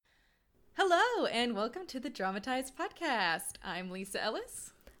Hello, and welcome to the Dramatized Podcast. I'm Lisa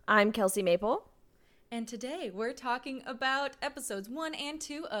Ellis. I'm Kelsey Maple. And today we're talking about episodes 1 and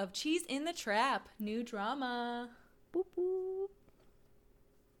 2 of Cheese in the Trap, new drama. Boop, boop.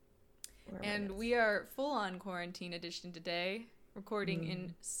 And we are full on quarantine edition today, recording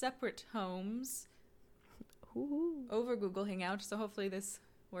in separate homes over Google Hangout, so hopefully this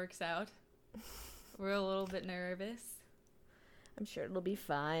works out. We're a little bit nervous. I'm sure it'll be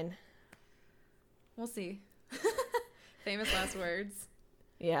fine. We'll see. Famous last words.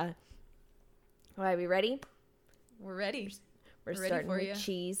 Yeah. All right, we ready? We're ready. We're ready starting for with you.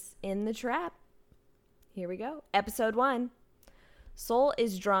 Cheese in the Trap. Here we go. Episode 1. Sol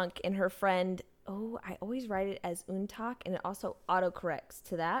is drunk and her friend... Oh, I always write it as Untak, and it also autocorrects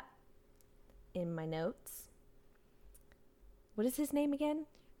to that in my notes. What is his name again?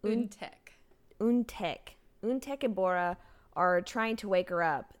 Untek. Untek. Untek and Bora are trying to wake her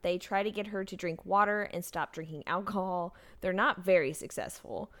up. They try to get her to drink water and stop drinking alcohol. They're not very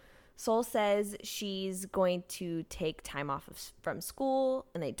successful. Sol says she's going to take time off from school,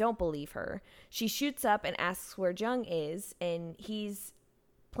 and they don't believe her. She shoots up and asks where Jung is, and he's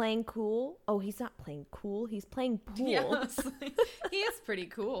playing cool. Oh, he's not playing cool. He's playing pool. Yes. He is pretty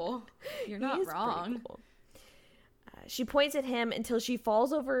cool. You're He not is pretty wrong. cool. She points at him until she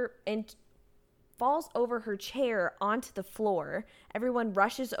falls over her chair onto the floor. Everyone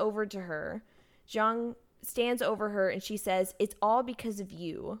rushes over to her. Jung stands over her and she says, "It's all because of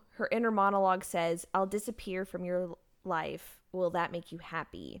you." Her inner monologue says, "I'll disappear from your life. Will that make you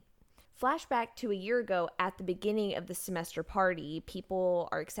happy?" Flashback to a year ago at the beginning of the semester party. People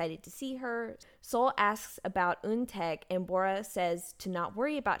are excited to see her. Sol asks about Untek and Bora says to not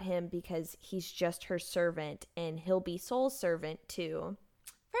worry about him because he's just her servant and he'll be Sol's servant too.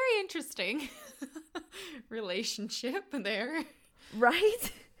 Very interesting relationship there.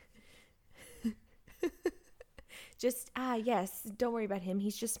 Right? Yes, don't worry about him.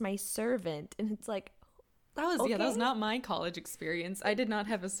 He's just my servant. And it's like, That was okay. that was not my college experience. I did not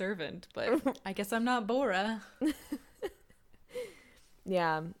have a servant, but I guess I'm not Bora.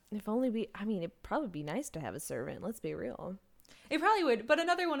 Yeah, if only it'd probably be nice to have a servant. Let's be real. It probably would, but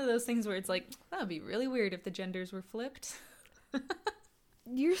another one of those things where it's like, that would be really weird if the genders were flipped.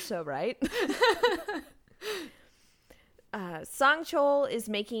 You're so right. Sangchul is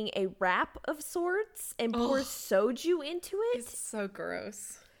making a wrap of sorts and pours soju into it It's so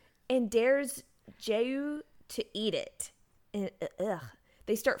gross. and dares Jaeyu to eat it. And,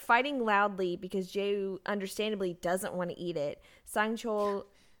 They start fighting loudly because Jaeyu understandably doesn't want to eat it. Sangchul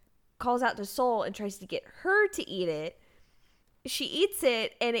calls out to Sol and tries to get her to eat it. She eats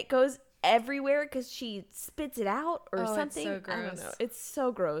it and it goes everywhere because she spits it out or something. It's so I don't gross. know. It's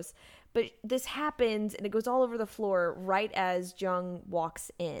so gross. But this happens and it goes all over the floor right as Jung walks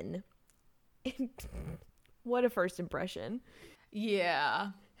in. What a first impression. Yeah.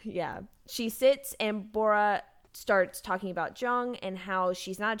 Yeah. She sits and Bora starts talking about Jung and how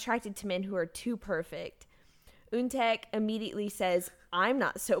she's not attracted to men who are too perfect. Untek immediately says, "I'm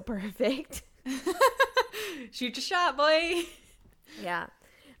not so perfect." Shoot your shot, boy. Yeah.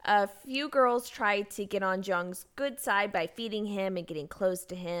 A few girls try to get on Jung's good side by feeding him and getting close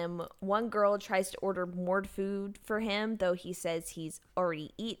to him. One girl tries to order more food for him, though he says he's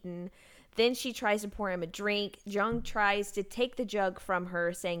already eaten. Then she tries to pour him a drink. Jung tries to take the jug from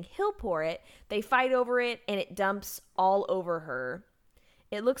her, saying he'll pour it. They fight over it, and it dumps all over her.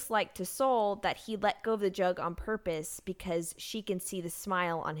 It looks like to Sol that he let go of the jug on purpose because she can see the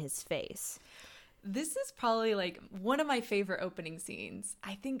smile on his face. This is probably like one of my favorite opening scenes.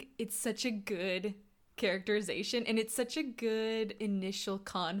 I think it's such a good characterization and it's such a good initial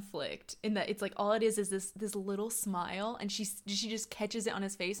conflict in that it's like all it is this little smile and she just catches it on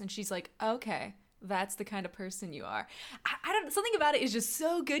his face and she's like, okay, that's the kind of person you are. I don't, something about it is just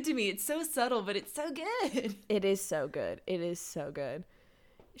so good to me. It's so subtle, but it's so good. It is so good. It is so good.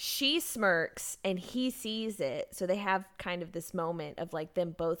 She smirks and he sees it. So they have kind of this moment of like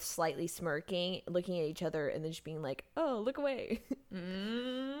them both slightly smirking, looking at each other and then just being like, "Oh, look away."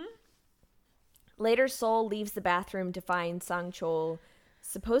 Later, Sol leaves the bathroom to find Sangchul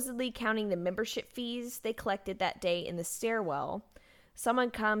supposedly counting the membership fees they collected that day in the stairwell.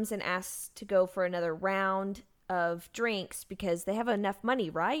 Someone comes and asks to go for another round of drinks because they have enough money,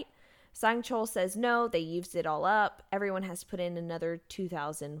 right? Sangchul says no, they used it all up. Everyone has to put in another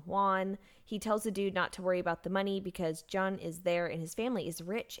 2,000 won. He tells the dude not to worry about the money because Jun is there and his family is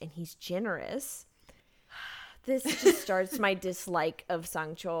rich and he's generous. This just starts my dislike of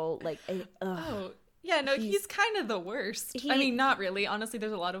Sangchul. Like, Oh, yeah, no, he's kind of the worst. I mean, not really. Honestly,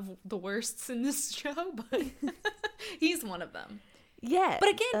 there's a lot of the worsts in this show, but he's one of them. Yeah. But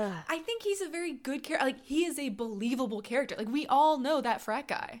again, I think he's a very good character. Like, he is a believable character. Like, we all know that frat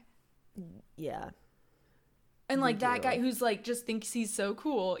guy. Yeah. And, like, that guy who's, like, just thinks he's so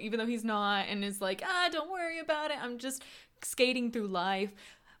cool, even though he's not, and is like, don't worry about it. I'm just skating through life.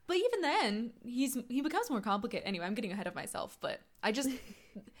 But even then, he becomes more complicated. Anyway, I'm getting ahead of myself, but I just...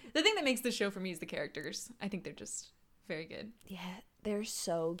 the thing that makes this show for me is the characters. I think they're just very good. Yeah, they're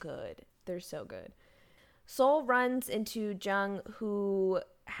so good. They're so good. Sol runs into Jung, who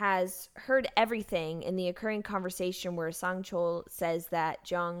has heard everything in the occurring conversation where Sang-chul says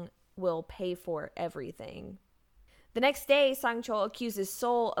that Jung will pay for everything. The next day, Sang-chul accuses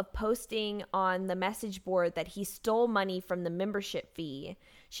Sol of posting on the message board that he stole money from the membership fee.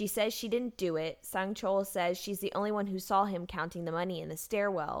 She says she didn't do it. Sang-chul says she's the only one who saw him counting the money in the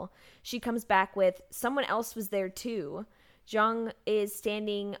stairwell. She comes back with, someone else was there too. Jung is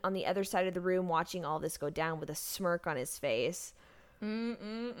standing on the other side of the room watching all this go down with a smirk on his face.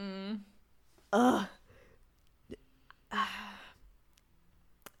 Ugh.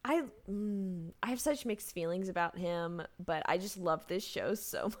 I have such mixed feelings about him, but I just love this show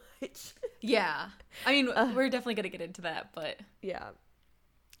so much. Yeah. I mean, we're definitely going to get into that, but... Yeah.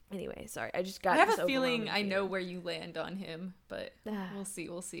 Anyway, sorry. I just got... I have a feeling I know where you land on him, but we'll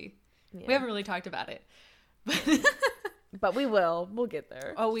see. Yeah. We haven't really talked about it. But we will. We'll get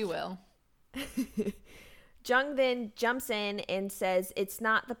there. Oh, we will. Jung then jumps in and says it's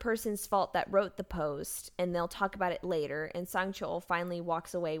not the person's fault that wrote the post, and they'll talk about it later, and Sang-chul finally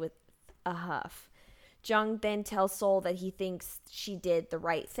walks away with a huff. Jung then tells Sol that he thinks she did the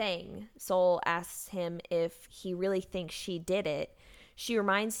right thing. Sol asks him if he really thinks she did it. She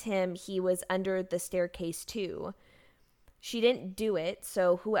reminds him he was under the staircase too. She didn't do it,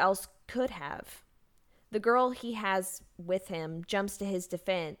 so who else could have? The girl he has with him jumps to his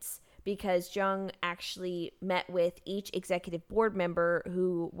defense because Jung actually met with each executive board member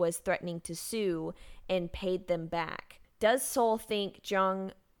who was threatening to sue and paid them back. Does Sol think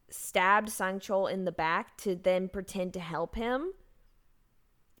Jung stabbed Sang-chul in the back to then pretend to help him?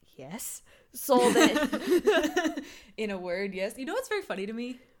 Yes. Sol then... In a word, yes. You know what's very funny to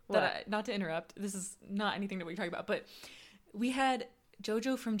me? Not to interrupt. This is not anything that we're talking about, but we had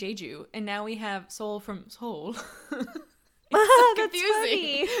Jojo from Jeju, and now we have Sol from Seoul. It's so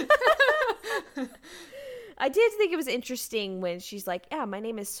confusing. I did think it was interesting when she's like, yeah, my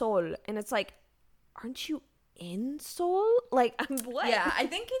name is Sol. And it's like, aren't you in Seoul? Like, what? Yeah, I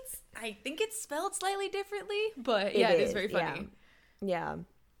think it's spelled slightly differently, but yeah, it is very funny. Yeah.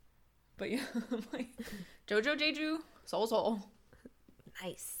 But yeah, I'm like, Jojo Jeju, Seoul.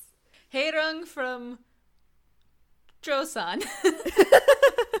 Nice. Haerung from Joseon.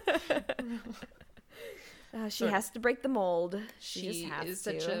 She has to break the mold. She just has is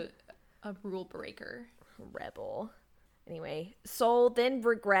such a rule breaker. Rebel. Anyway, Sol then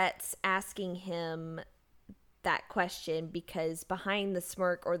regrets asking him that question because behind the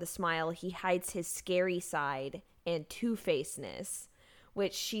smirk or the smile, he hides his scary side and two-facedness,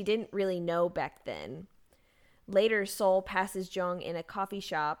 which she didn't really know back then. Later, Sol passes Jung in a coffee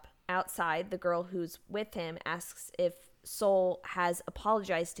shop. Outside, the girl who's with him asks if Sol has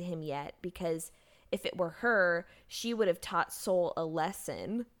apologized to him yet because if it were her, she would have taught Sol a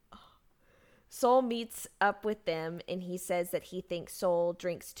lesson. Sol meets up with them and he says that he thinks Sol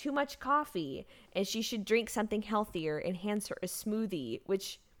drinks too much coffee and she should drink something healthier and hands her a smoothie,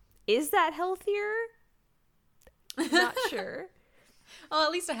 which, is that healthier? Not sure. Well,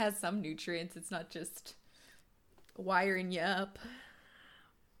 at least it has some nutrients. It's not just wiring you up.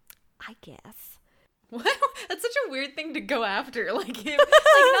 I guess. What? That's such a weird thing to go after. Like him,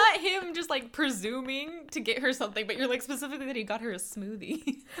 like not him just like presuming to get her something, but you're like specifically that he got her a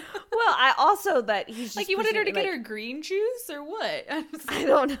smoothie. Well, I also that he's just like you wanted her to get her green juice or what? I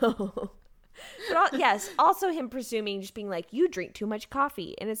don't know. But yes, also him presuming, just being like, you drink too much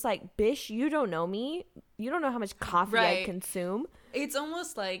coffee. And it's like, bish, you don't know me. You don't know how much coffee I consume. It's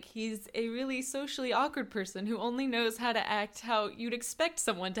almost like he's a really socially awkward person who only knows how to act how you'd expect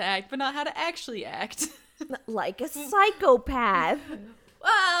someone to act, but not how to actually act. Like a psychopath.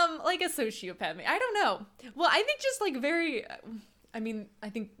 Like a sociopath. I don't know. Well, I think just like very, I mean, I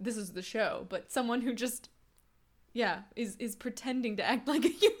think this is the show, but someone who just, is pretending to act like a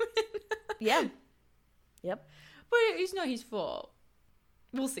human. Yeah. Yep. But he's full.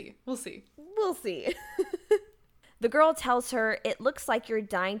 We'll see. The girl tells her, it looks like you're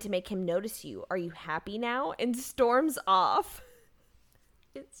dying to make him notice you. Are you happy now? And storms off.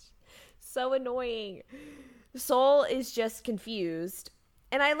 It's so annoying. Sol is just confused.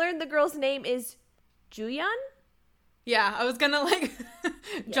 And I learned the girl's name is Juyeon? Yeah, I was gonna like...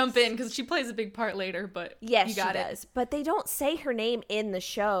 jump in because she plays a big part later, but yes, you got she it. does. But they don't say her name in the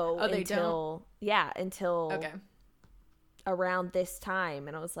show Oh, they until until Okay. around this time,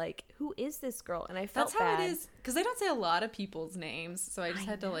 and I was like, who is this girl? And I felt That's how bad. it is, because they don't say a lot of people's names, so I just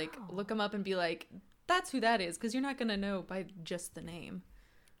had to like look them up and be like, that's who that is, because you're not gonna know by just the name.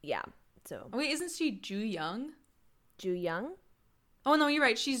 Yeah. So Oh, wait, isn't she Ju Young? Ju Young? Oh no, you're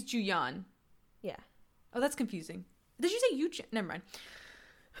right, she's Ju Yan. Yeah. Oh, that's confusing. Did you say Yu? Never mind.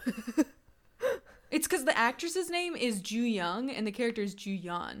 It's because the actress's name is Ju Young and the character is Ju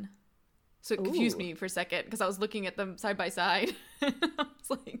Yan. So it confused me for a second because I was looking at them side by side. I was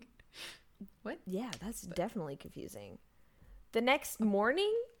like, what? Yeah, that's definitely confusing. The next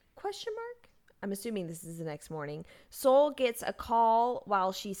morning? Question mark? I'm assuming this is the next morning. Sol gets a call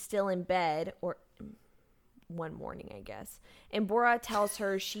while she's still in bed, or one morning, I guess. And Bora tells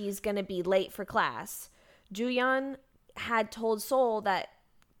her she's going to be late for class. Juyeon had told Sol that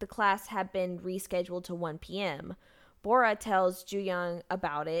the class had been rescheduled to 1 p.m. Bora tells Juyeon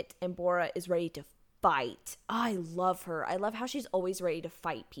about it, and Bora is ready to fight. I love her. I love how she's always ready to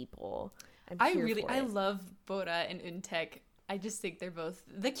fight people. I love Bora and Euntaek. I just think they're both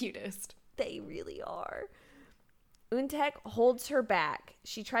the cutest. They really are. Euntaek holds her back.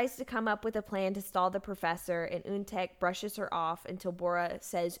 She tries to come up with a plan to stall the professor, and Euntaek brushes her off until Bora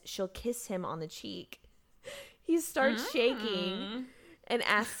says she'll kiss him on the cheek. He starts shaking and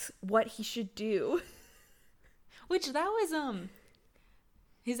asks what he should do. Which that was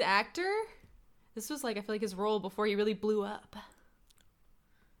his actor. This was like, I feel like his role before he really blew up.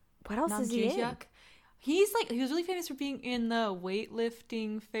 What else is he in? Namjoon. He was really famous for being in the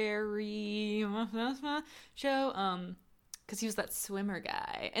weightlifting fairy show, because he was that swimmer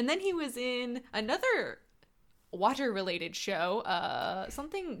guy. And then he was in another water related show,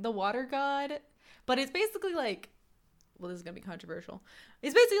 something The Water God, but it's basically like, well, this is gonna be controversial.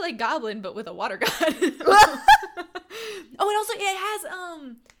 It's basically like Goblin but with a water god. Oh, and also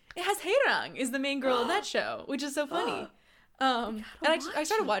it has Haerang is the main girl in that show, which is so funny. And I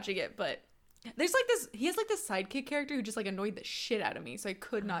started watching it, but there's like this, he has like this sidekick character who just like annoyed the shit out of me, so I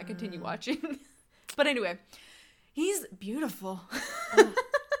could not continue watching. But anyway, he's beautiful.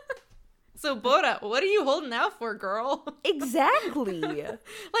 So Bora, what are you holding out for, girl? Exactly.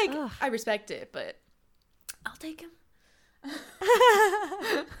 I respect it, but I'll take him.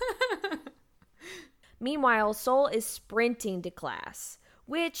 Meanwhile, Sol is sprinting to class,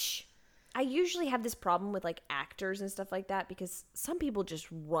 which I usually have this problem with like actors and stuff like that because some people just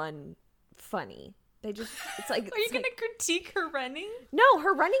run funny. It's like, Are you going to critique her running? No,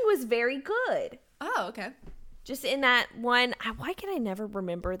 her running was very good. Oh, okay. Just in that one, why can I never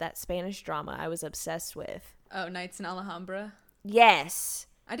remember that Spanish drama I was obsessed with? Oh, Nights in Alhambra? Yes.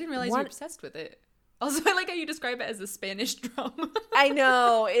 I didn't realize you were obsessed with it. Also, I like how you describe it as a Spanish drama. I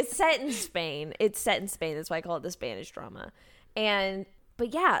know. It's set in Spain. That's why I call it the Spanish drama.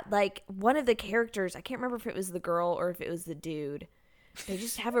 But yeah, like one of the characters, I can't remember if it was the girl or if it was the dude. They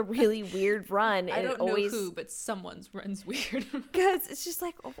just have a really weird run. And I don't know who, but someone's run's weird. Because it's just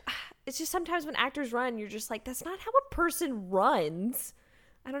like, it's just sometimes when actors run, you're just like, that's not how a person runs.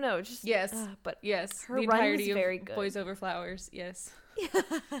 I don't know. Just yes, but yes, her run was very good. Boys Over Flowers. Yes.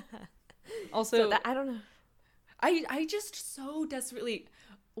 Also, I don't know. I just so desperately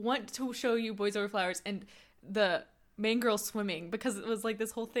want to show you Boys Over Flowers and the main girl swimming, because it was like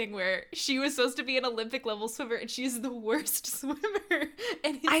this whole thing where she was supposed to be an Olympic level swimmer and she's the worst swimmer.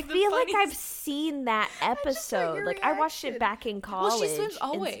 And I feel like I've seen that episode. Like I watched it back in college. Well, she swims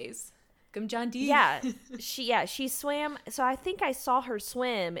always. Gumjandi. Yeah, she swam. So I think I saw her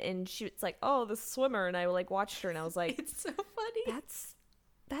swim, and she was like, "Oh, the swimmer," and I like watched her, and I was like, "It's so funny."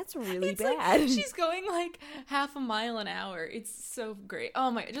 That's really it's bad. Like, she's going like half a mile an hour. It's so great.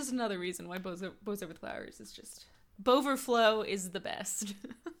 Oh my! Just another reason why Bows Over Flowers is just Boverflow is the best.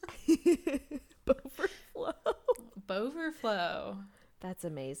 Boverflow. That's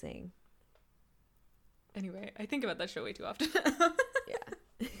amazing. Anyway, I think about that show way too often. Yeah.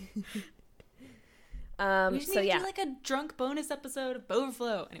 We just need to do like a drunk bonus episode of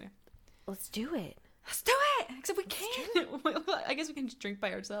Boverflow. Anyway, let's do it. Let's do it. Except we can't. I guess we can just drink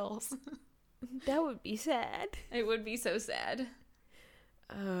by ourselves. That would be sad. It would be so sad.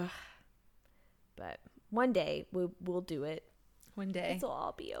 But one day we'll do it. One day it'll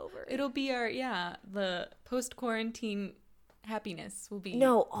all be over. It'll be the post-quarantine happiness will be.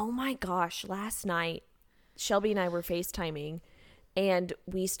 No, oh my gosh! Last night, Shelby and I were FaceTiming, and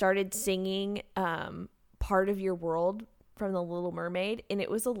we started singing "Part of Your World" from The Little Mermaid, and it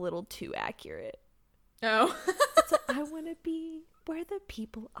was a little too accurate. Oh. So I want to be where the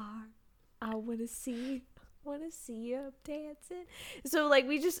people are. I want to see Want to see you dancing. So like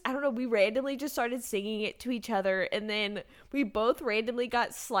I don't know, we randomly just started singing it to each other, and then we both randomly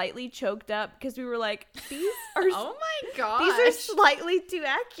got slightly choked up because we were like, these are Oh my gosh. these are slightly too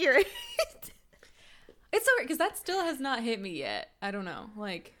accurate. It's so weird because that still has not hit me yet. I don't know.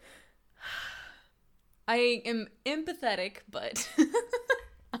 Like, I am empathetic, but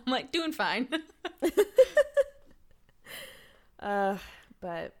I'm like doing fine.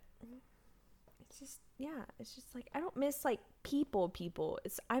 But it's just like I don't miss like people.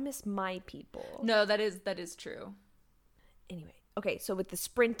 I miss my people. No, that is true. Anyway, okay, so with the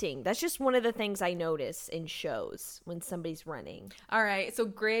sprinting, that's just one of the things I notice in shows when somebody's running. All right, so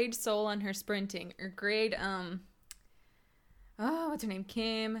grade Seoul on her sprinting, or grade what's her name?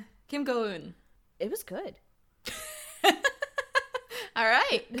 Kim Go-eun. It was good. All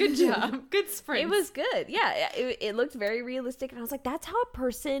right, good job. Good sprint. It was good. Yeah, it looked very realistic, and I was like, that's how a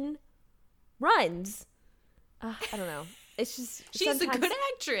person runs. I don't know. It's just she's a good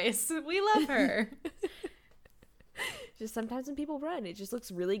actress. We love her. Just sometimes when people run, it just looks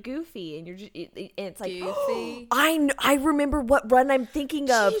really goofy, and you're just and it's like goofy. I remember what run I'm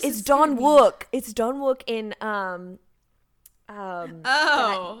thinking of. Jesus, it's Don Wook. It's Don Wook in that drama.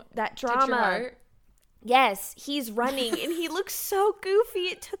 Touch Your Heart. Yes, he's running, and he looks so goofy.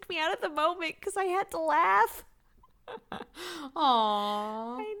 It took me out of the moment because I had to laugh. Aww.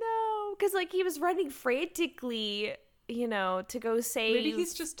 I know, because like he was running frantically, to go save. Maybe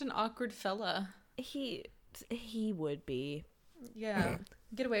he's just an awkward fella. He would be. Yeah,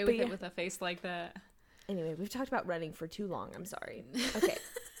 get away with it with a face like that. Anyway, we've talked about running for too long. I'm sorry. Okay,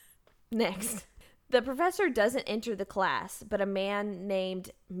 next. The professor doesn't enter the class, but a man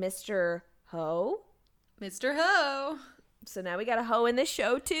named Mr. Ho. Mr. Ho. So now we got a Ho in this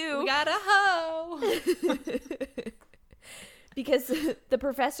show too. We got a Ho. Because the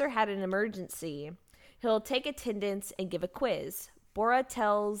professor had an emergency. He'll take attendance and give a quiz. Bora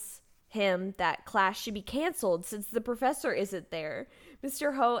tells him that class should be canceled since the professor isn't there.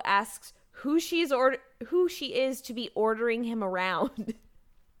 Mr. Ho asks who she is to be ordering him around.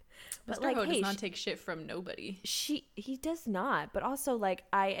 But Mr. Ho does not take shit from nobody. He does not, but also like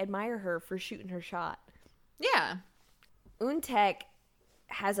I admire her for shooting her shot. Yeah. Eun-taek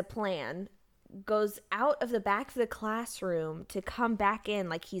has a plan, goes out of the back of the classroom to come back in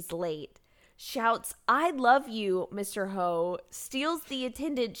like he's late, shouts, "I love you, Mr. Ho," steals the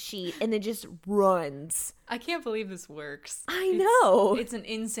attendance sheet, and then just runs. I can't believe this works. I know. It's an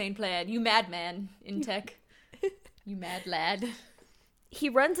insane plan. You madman, Eun-taek. You mad lad. He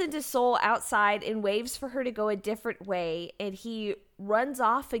runs into Seoul outside and waves for her to go a different way, and he runs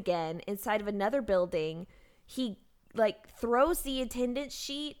off again inside of another building. He throws the attendance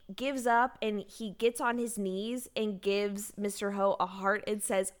sheet, gives up, and he gets on his knees and gives Mr. Ho a heart and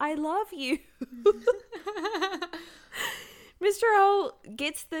says, "I love you." Mr. Ho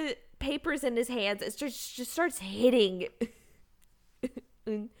gets the papers in his hands and just starts hitting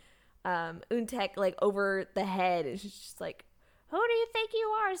Eun-taek over the head. It's just like, "Who do you think you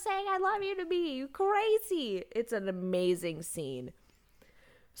are saying I love you to me? You crazy." It's an amazing scene.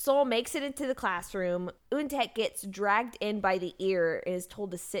 Seoul makes it into the classroom. Eun-taek gets dragged in by the ear and is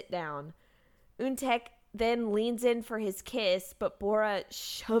told to sit down. Eun-taek then leans in for his kiss, but Bora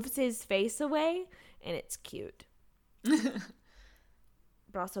shoves his face away, and it's cute.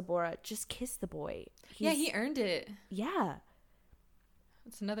 But also, Bora, just kiss the boy. He earned it. Yeah.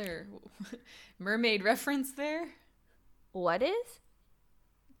 That's another mermaid reference there. What is?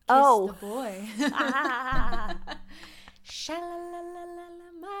 Kiss the boy.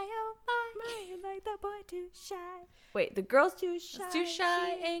 Sha-la-la-la-la-la, my oh my, like the boy too shy. Wait, the girl's too shy. Too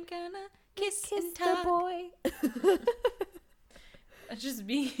shy, ain't gonna kiss and the talk. boy. That's just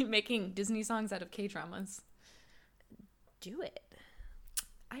me making Disney songs out of K-dramas. Do it.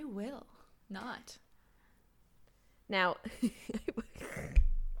 I will not. Now,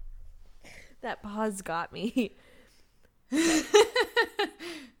 that pause got me.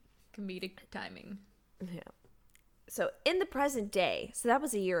 Comedic timing. Yeah. So in the present day, so that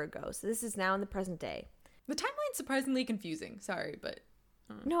was a year ago. So this is now in the present day. The timeline's surprisingly confusing. Sorry, but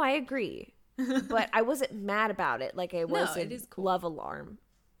no, I agree. But I wasn't mad about it like I was in it is cool. Love Alarm.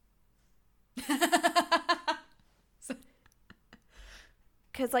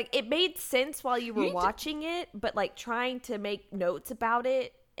 Because it made sense while you were watching it, but trying to make notes about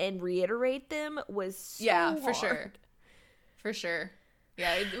it and reiterate them was so hard. For sure.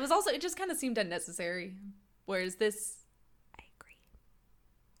 Yeah, it was also, it just kind of seemed unnecessary. Whereas this, I agree,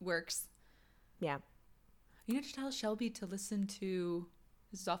 works. Yeah. You need to tell Shelby to listen to,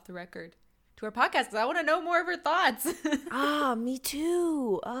 this is off the record, to our podcast because I want to know more of her thoughts. Me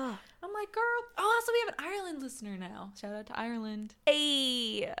too. I'm like, girl. Oh, also we have an Ireland listener now. Shout out to Ireland.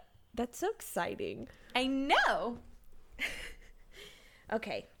 Hey, that's so exciting. I know.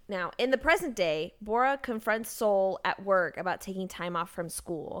 Okay, now in the present day, Bora confronts Sol at work about taking time off from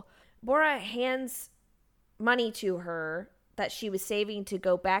school. Bora hands money to her that she was saving to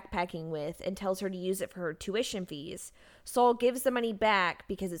go backpacking with and tells her to use it for her tuition fees. Sol gives the money back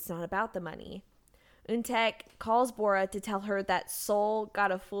because it's not about the money. Untek calls Bora to tell her that Sol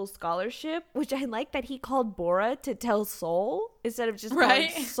got a full scholarship, which I like that he called Bora to tell Sol instead of just calling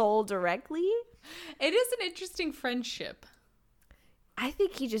Sol directly. It is an interesting friendship. I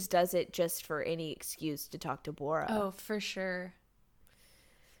think he just does it just for any excuse to talk to Bora. Oh, for sure.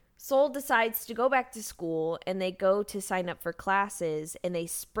 Sol decides to go back to school, and they go to sign up for classes, and they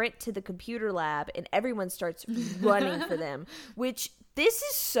sprint to the computer lab, and everyone starts running for them, which this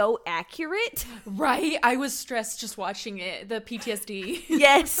is so accurate. Right? I was stressed just watching it, the PTSD.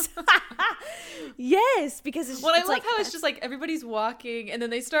 Yes. Yes, because it's I love how it's just like everybody's walking, and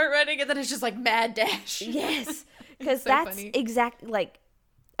then they start running, and then it's just like mad dash. Yes. Because so that's funny. exactly like,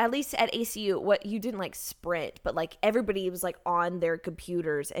 at least at ACU, what you didn't like sprint, but like everybody was like on their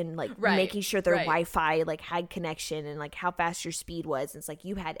computers and like making sure their Wi-Fi like had connection and like how fast your speed was. And it's like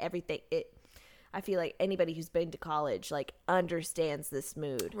you had everything. I feel like anybody who's been to college like understands this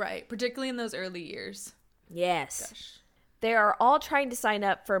mood. Right. Particularly in those early years. Yes. Gosh. They are all trying to sign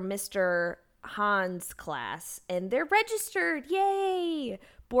up for Mr. Han's class and they're registered. Yay!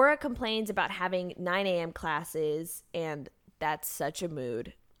 Bora complains about having 9 a.m. classes, and that's such a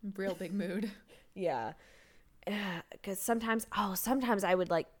mood. Real big mood. Yeah. Because sometimes I would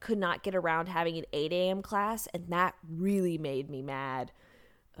like could not get around having an 8 a.m. class, and that really made me mad.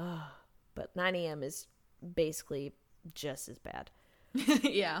 But 9 a.m. is basically just as bad.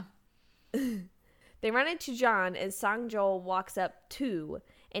 Yeah. They run into John as Sangjol walks up too,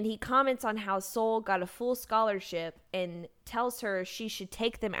 and he comments on how Sol got a full scholarship and tells her she should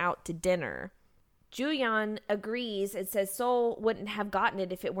take them out to dinner. Juyeon agrees and says Sol wouldn't have gotten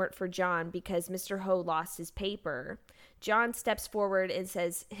it if it weren't for John because Mr. Ho lost his paper. John steps forward and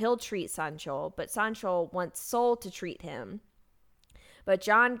says he'll treat Sanchol, but Sanchol wants Sol to treat him. But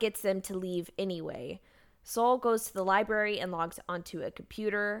John gets them to leave anyway. Sol goes to the library and logs onto a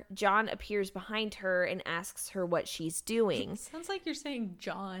computer. John appears behind her and asks her what she's doing. Sounds like you're saying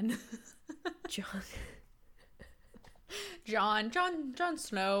John. John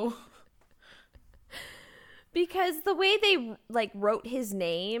Snow. Because the way they like wrote his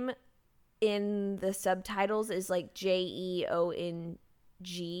name in the subtitles is like Jeong.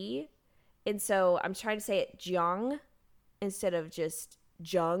 And so I'm trying to say it Jung instead of just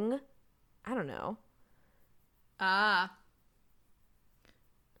Jung. I don't know. I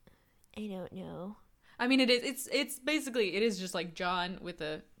don't know. I mean, it's basically, it is just like John with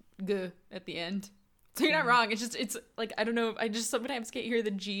a G at the end. So you're not wrong. It's like, I don't know. I just sometimes can't hear the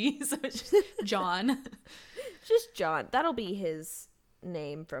G. So it's just John. Just John. That'll be his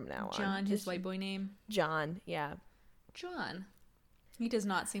name from now on. John, his white boy name. John, yeah. John. He does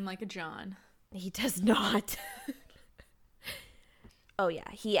not seem like a John. He does not. Oh,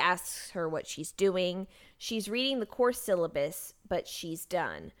 yeah. He asks her what she's doing. She's reading the course syllabus, but she's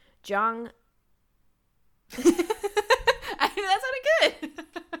done. Jung. I mean, that sounded good.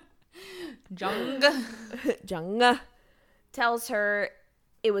 Jung tells her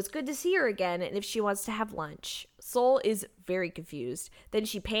it was good to see her again and if she wants to have lunch. Sol is very confused. Then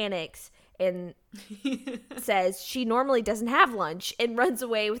she panics and says she normally doesn't have lunch and runs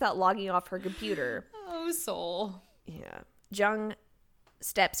away without logging off her computer. Oh, Sol. Yeah. Jung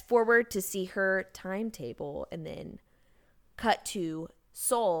steps forward to see her timetable and then cut to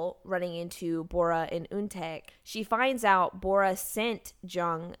Sol running into Bora and Untek. She finds out Bora sent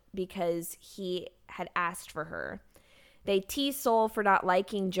Jung because he had asked for her. They tease Sol for not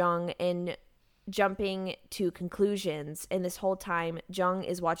liking Jung and jumping to conclusions, and this whole time Jung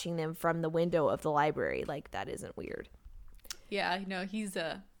is watching them from the window of the library. Like, that isn't weird. Yeah, no, he's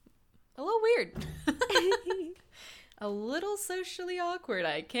a little weird. A little socially awkward.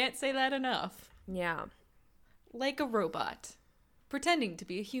 I can't say that enough. Yeah. Like a robot. Pretending to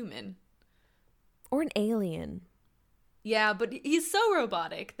be a human. Or an alien. Yeah, but he's so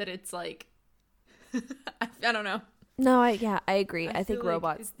robotic that it's like... I don't know. No, I agree. I think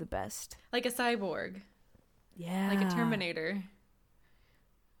robot's the best. Like a cyborg. Yeah. Like a Terminator.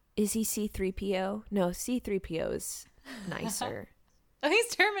 Is he C-3PO? No, C-3PO is nicer. Oh,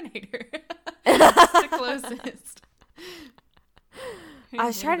 he's Terminator. That's the closest. I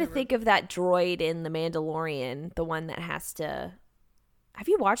was trying to think of that droid in The Mandalorian, the one that has to... Have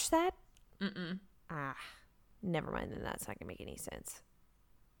you watched that? Ah, never mind then. That's not going to make any sense.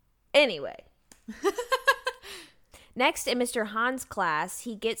 Anyway. Next, in Mr. Han's class,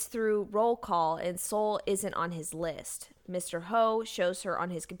 he gets through roll call and Sol isn't on his list. Mr. Ho shows her on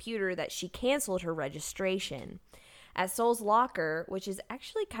his computer that she canceled her registration. At Sol's locker, which is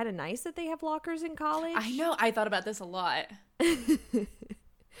actually kind of nice that they have lockers in college. I know. I thought about this a lot.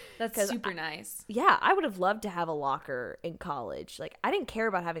 That's super nice. Yeah, I would have loved to have a locker in college. Like, I didn't care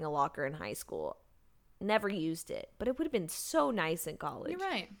about having a locker in high school. Never used it. But it would have been so nice in college. You're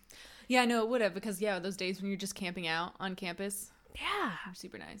right. Yeah, I know it would have, because, those days when you're just camping out on campus. Yeah.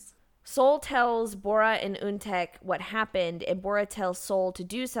 Super nice. Sol tells Bora and Untek what happened, and Bora tells Sol to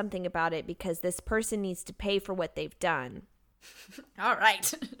do something about it because this person needs to pay for what they've done. All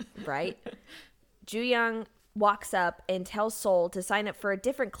right. Right? Ju-young walks up and tells Sol to sign up for a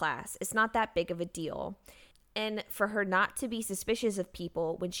different class. It's not that big of a deal. And for her not to be suspicious of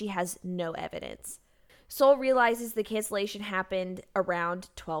people when she has no evidence. Sol realizes the cancellation happened around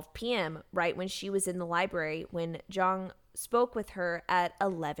 12 p.m., right when she was in the library when Jung spoke with her at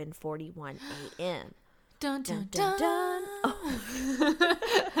 11:41 a.m. Dun, dun, dun, dun. Oh.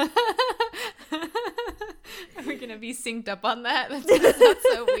 Are we going to be synced up on that? That's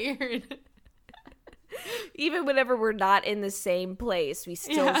so weird. Even whenever we're not in the same place, we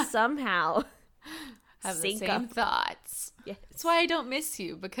still somehow have sync the same up. thoughts. Yes. That's why I don't miss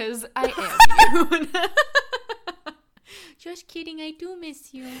you, because I am you. Just kidding, I do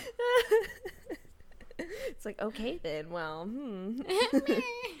miss you. It's like, okay then, well,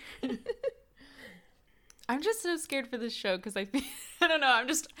 I'm just so scared for this show because I don't know,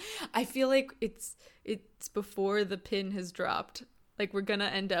 I feel like it's before the pin has dropped. Like, we're gonna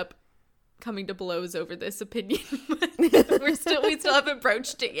end up coming to blows over this opinion. we still haven't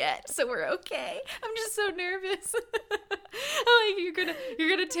broached it yet, so we're okay. I'm just so nervous. I'm like, you're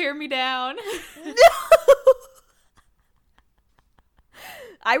gonna tear me down. No.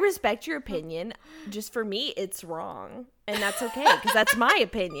 I respect your opinion. Just for me, it's wrong. And that's okay, because that's my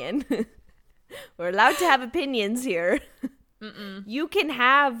opinion. We're allowed to have opinions here. Mm-mm. You can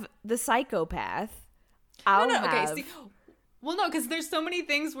have the psychopath. I'll have... Okay, see, well, no, because there's so many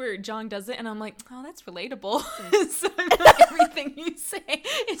things where Jung does it, and I'm like, oh, that's relatable. So not everything you say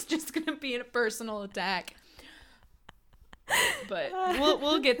is just going to be a personal attack. But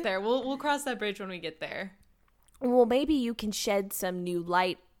we'll get there. We'll cross that bridge when we get there. Well, maybe you can shed some new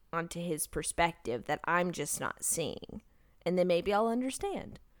light onto his perspective that I'm just not seeing. And then maybe I'll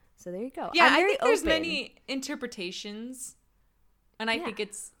understand. So there you go. Yeah, I think there's many interpretations. And I think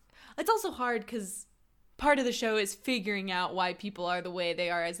it's also hard because part of the show is figuring out why people are the way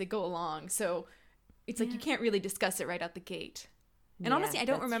they are as they go along. So it's like you can't really discuss it right out the gate. And honestly, I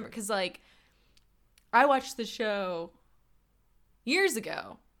don't remember because, like, I watched the show years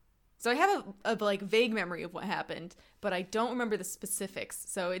ago. So I have a like vague memory of what happened, but I don't remember the specifics.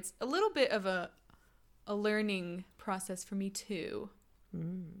 So it's a little bit of a learning process for me too.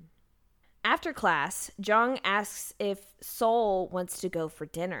 After class, Jung asks if Sol wants to go for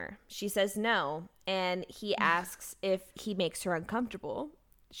dinner. She says no, and he asks if he makes her uncomfortable.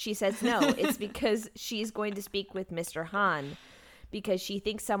 She says no. It's because she's going to speak with Mr. Han because she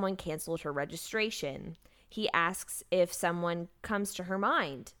thinks someone canceled her registration. He asks if someone comes to her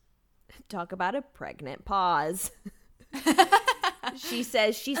mind. Talk about a pregnant pause. She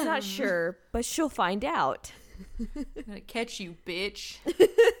says she's not sure, but she'll find out. I'm gonna catch you, bitch.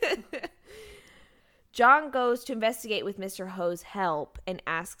 John goes to investigate with Mr. Ho's help and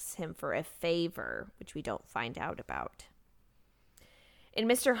asks him for a favor, which we don't find out about. In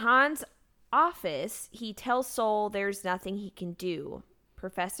Mr. Han's office, he tells Sol there's nothing he can do.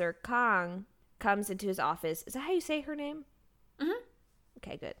 Professor Kang comes into his office. Is that how you say her name? Mm-hmm.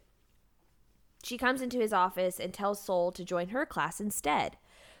 Okay, good. She comes into his office and tells Sol to join her class instead.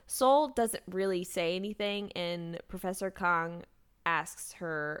 Sol doesn't really say anything, and Professor Kang asks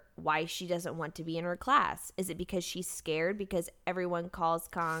her why she doesn't want to be in her class. Is it because she's scared because everyone calls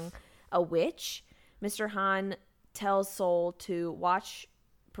Kang a witch? Mr. Han tells Sol to watch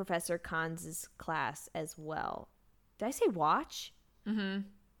Professor Kang's class as well. Did I say watch? Mm-hmm.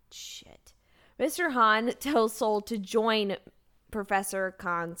 Shit. Mr. Han tells Sol to join Professor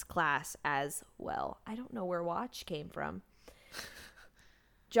Kang's class as well. I don't know where watch came from.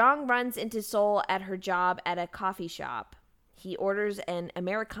 Jong runs into Sol at her job at a coffee shop. He orders an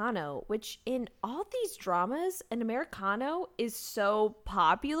Americano, which in all these dramas, an Americano is so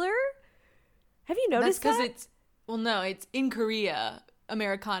popular. Have you noticed that? That's because it's in Korea,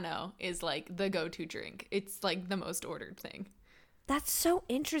 Americano is like the go-to drink. It's like the most ordered thing. That's so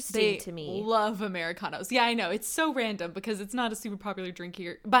interesting They to me. love Americanos. Yeah, I know. It's so random because it's not a super popular drink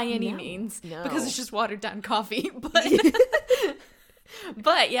here by any means. No. Because it's just watered down coffee.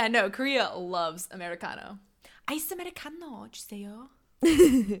 But yeah, no, Korea loves Americano. Ice Americano, 주세요.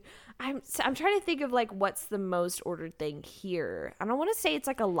 I'm trying to think of like what's the most ordered thing here. I don't want to say it's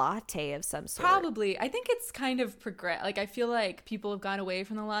like a latte of some sort. Probably. I think it's kind of like I feel like people have gone away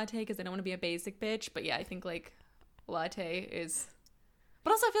from the latte because they don't want to be a basic bitch. But yeah, I think like latte is. But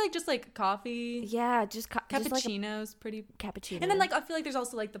also I feel like just like coffee. Yeah, just cappuccino's pretty. Cappuccino. And then like I feel like there's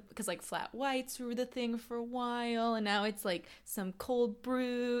also like because like flat whites were the thing for a while, and now it's like some cold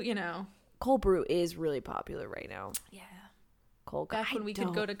brew. You know, cold brew is really popular right now. Yeah. Cold back when we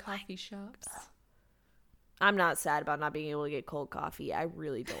could go to coffee shops. I'm not sad about not being able to get cold coffee. I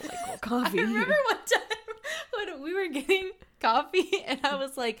really don't like cold coffee. I remember one time when we were getting coffee and I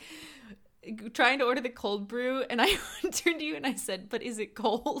was like trying to order the cold brew and I turned to you and I said, "But is it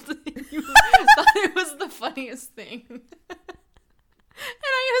cold?" And you thought it was the funniest thing. And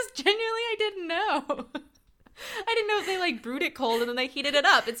I didn't know. I didn't know if they like brewed it cold and then they heated it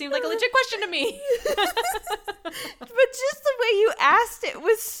up. It seemed like a legit question to me. But just the way you asked it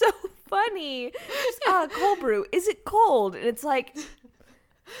was so funny. Just, cold brew. Is it cold? And it's like,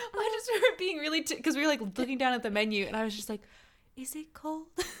 I just remember being really, because we were like looking down at the menu and I was just like, "Is it cold?"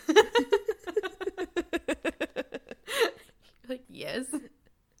 Like, yes.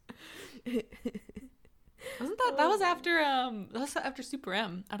 Wasn't that was after Super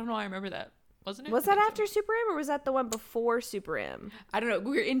M? I don't know why I remember that. Wasn't it? Was that after Super M or was that the one before Super M? I don't know.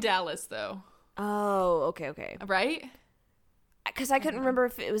 We were in Dallas though. Oh, okay. Right? Because I couldn't remember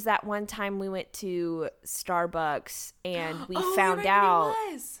if it was that one time we went to Starbucks and we found out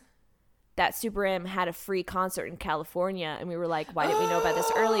that Super M had a free concert in California. And we were like, why didn't we know about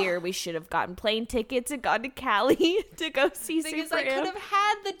this earlier? We should have gotten plane tickets and gone to Cali to go see Super M. I could have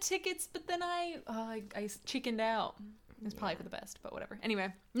had the tickets, but then I chickened out. It's probably for the best, but whatever.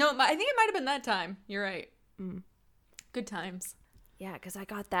 Anyway, no, I think it might have been that time. You're right. Good times. Yeah, because I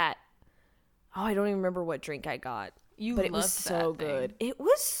got that. Oh, I don't even remember what drink I got. But it was so good. It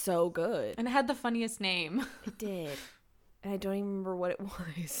was so good. And it had the funniest name. It did. And I don't even remember what it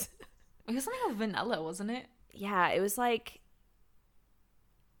was. It was something with vanilla, wasn't it? Yeah, it was like...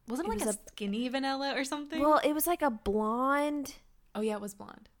 Wasn't it like a skinny vanilla or something? Well, it was like a blonde... Oh, yeah, it was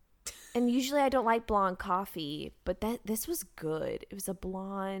blonde. And usually I don't like blonde coffee, but this was good. It was a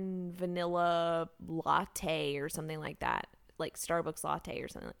blonde vanilla latte or something like that. Like Starbucks latte or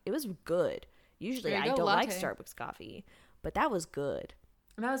something. It was good. Usually I don't like Starbucks coffee, but that was good.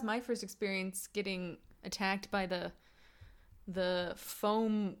 And that was my first experience getting attacked by the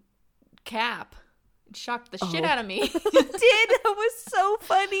foam cap. It shocked the shit out of me. It did. That was so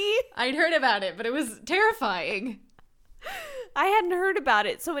funny. I'd heard about it, but it was terrifying. I hadn't heard about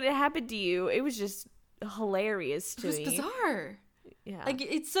it, so when it happened to you, it was just hilarious to me. It was bizarre. Yeah. Like,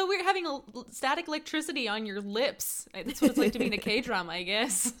 it's so weird having a static electricity on your lips. That's what it's like to be in a K-drama, I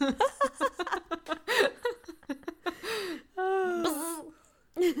guess.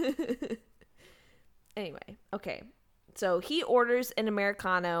 Anyway, okay. So he orders an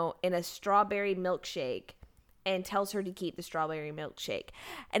Americano in a strawberry milkshake and tells her to keep the strawberry milkshake.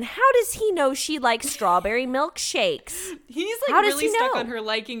 And how does he know she likes strawberry milkshakes? He's like really stuck on her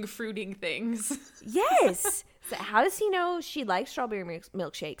liking fruiting things. Yes. So how does he know she likes strawberry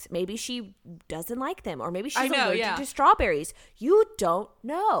milkshakes? Maybe she doesn't like them, or maybe she's allergic to strawberries. You don't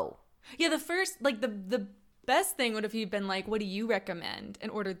know. Yeah, the first, like the best thing would have been like, "What do you recommend?"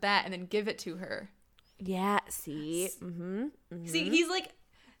 and ordered that and then give it to her. Yeah. See. See, he's like.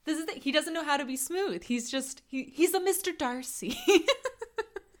 He doesn't know how to be smooth. He's just he's a Mr. Darcy.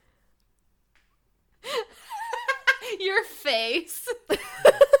 Your face.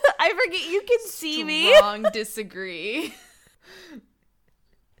 I forget you can see me. Strong disagree.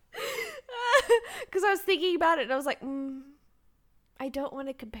 Because I was thinking about it and I was like, I don't want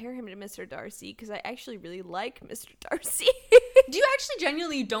to compare him to Mr. Darcy because I actually really like Mr. Darcy. Do you actually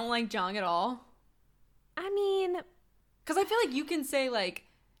genuinely don't like Jong at all? I mean, because I feel like you can say like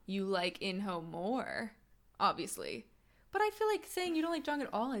you like In-ho more, obviously. But I feel like saying you don't like Jong at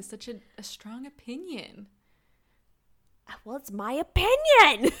all is such a strong opinion. Well, it's my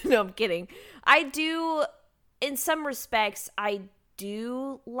opinion. No, I'm kidding. I do, in some respects, I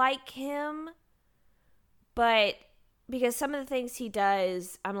do like him. But because some of the things he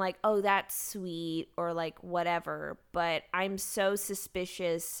does, I'm like, oh, that's sweet or like whatever. But I'm so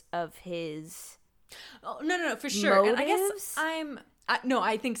suspicious of his Oh, no, for sure. motives. And I guess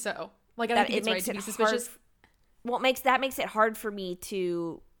I think so. Like, I don't think it's right to be suspicious. Well, that makes it hard for me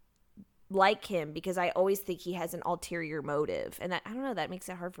to like him because I always think he has an ulterior motive, and that, I don't know, that makes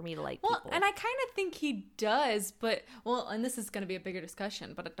it hard for me to like people. And I kind of think he does, but and this is going to be a bigger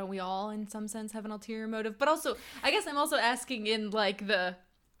discussion, but don't we all in some sense have an ulterior motive? But also, I guess I'm also asking in like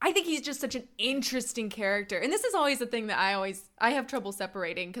I think he's just such an interesting character, and this is always the thing that I have trouble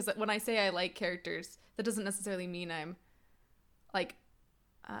separating, because when I say I like characters, that doesn't necessarily mean I'm like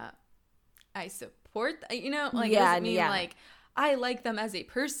I support, like, it doesn't mean like I like them as a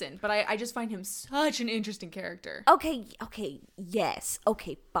person, but I just find him such an interesting character. Okay, yes.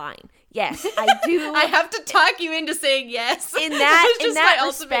 Okay, fine. Yes, I do. I have to talk you into saying yes. In that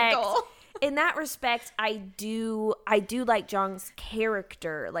respect, I do like Jong's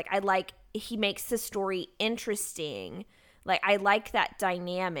character. Like, he makes the story interesting. Like, I like that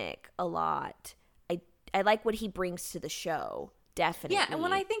dynamic a lot. I like what he brings to the show. Definitely. Yeah, and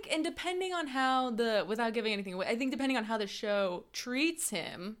and depending on how without giving anything away, I think depending on how the show treats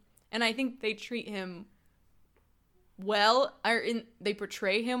him, and I think they treat him well, they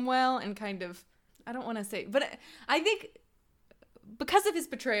portray him well, and kind of, I don't want to say, but I think because of his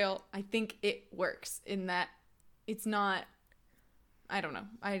portrayal, I think it works in that it's not, I don't know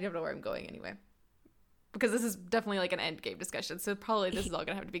where I'm going anyway. Because this is definitely like an end game discussion, so probably this is all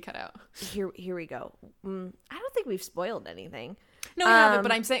gonna have to be cut out. Here we go. I don't think we've spoiled anything. No, we haven't.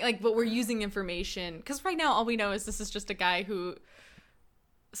 But I'm saying, but we're using information, because right now all we know is this is just a guy who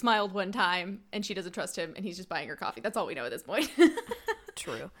smiled one time and she doesn't trust him, and he's just buying her coffee. That's all we know at this point.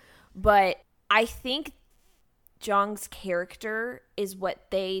 True, but I think Jong's character is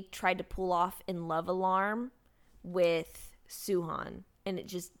what they tried to pull off in Love Alarm with Suhan, and it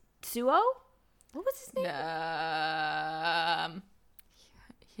just Suho. What was his name?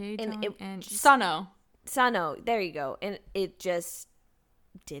 Sano. There you go. And it just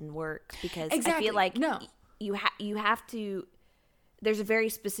didn't work because I feel like you have to. There's a very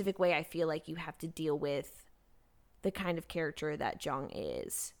specific way I feel like you have to deal with the kind of character that Jong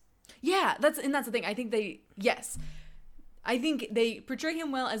is. Yeah, that's the thing. I think they portray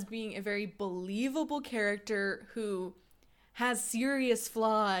him well as being a very believable character who has serious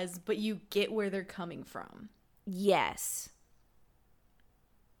flaws, but you get where they're coming from. Yes.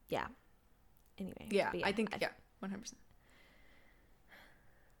 Yeah. Anyway. Yeah, I think 100%.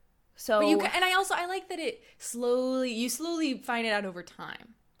 So, but I like that you slowly find it out over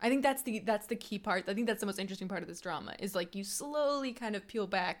time. I think that's the key part. I think that's the most interesting part of this drama, is like you slowly kind of peel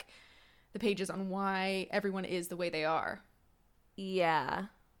back the pages on why everyone is the way they are. Yeah.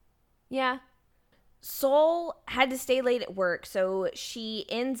 Yeah. Sol had to stay late at work, so she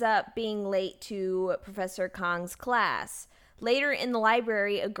ends up being late to Professor Kang's class. Later in the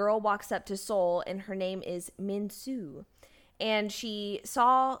library, a girl walks up to Sol, and her name is Min-soo. And she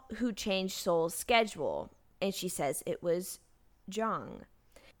saw who changed Sol's schedule, and she says it was Jong.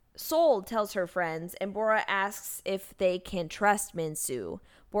 Sol tells her friends, and Bora asks if they can trust Min-soo.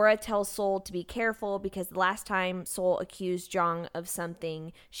 Bora tells Sol to be careful because the last time Sol accused Jong of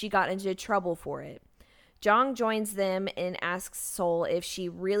something, she got into trouble for it. Jong joins them and asks Sol if she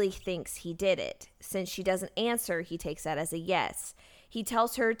really thinks he did it. Since she doesn't answer, he takes that as a yes. He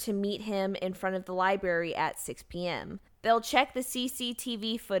tells her to meet him in front of the library at 6 p.m. They'll check the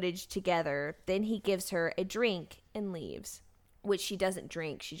CCTV footage together. Then he gives her a drink and leaves, which she doesn't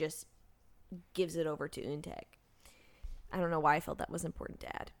drink. She just gives it over to Euntaek. I don't know why I felt that was important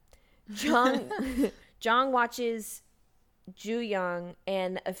to add. Jong watches Ju-young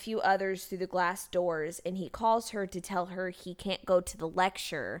and a few others through the glass doors, and he calls her to tell her he can't go to the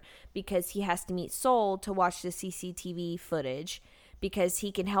lecture because he has to meet Sol to watch the CCTV footage because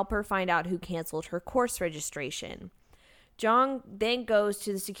he can help her find out who canceled her course registration. Jong then goes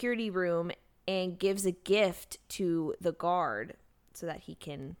to the security room and gives a gift to the guard so that he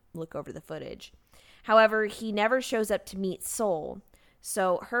can look over the footage. However, he never shows up to meet Sol,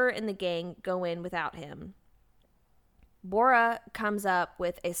 so her and the gang go in without him. Bora comes up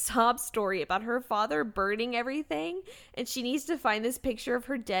with a sob story about her father burning everything, and she needs to find this picture of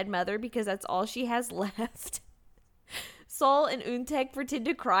her dead mother because that's all she has left. Sol and Euntaek pretend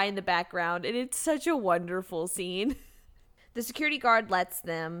to cry in the background, and it's such a wonderful scene. The security guard lets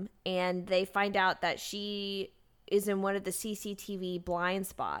them, and they find out that she is in one of the CCTV blind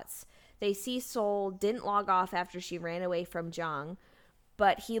spots. They see Sol didn't log off after she ran away from Jong,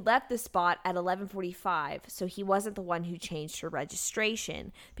 but he left the spot at 11:45, so he wasn't the one who changed her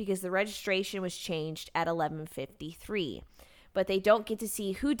registration because the registration was changed at 11:53. But they don't get to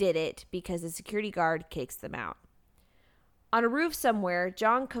see who did it because the security guard kicks them out. On a roof somewhere,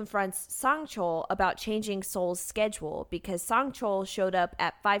 Jong confronts Sang-chul about changing Seol's schedule because Sang-chul showed up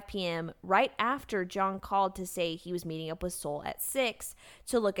at 5 p.m. right after Jong called to say he was meeting up with Seol at 6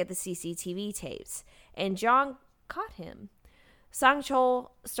 to look at the CCTV tapes, and Jong caught him.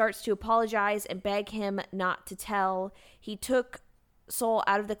 Sang-chul starts to apologize and beg him not to tell. He took Seol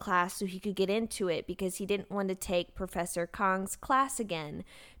out of the class so he could get into it because he didn't want to take Professor Kang's class again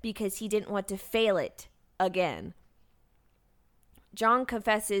because he didn't want to fail it again. Jong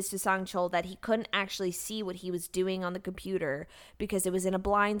confesses to Sang-chul that he couldn't actually see what he was doing on the computer because it was in a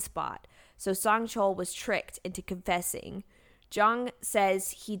blind spot, so Sang-chul was tricked into confessing. Jong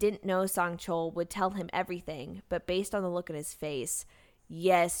says he didn't know Sang-chul would tell him everything, but based on the look on his face,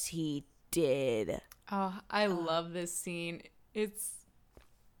 yes, he did. Oh, I love this scene. It's,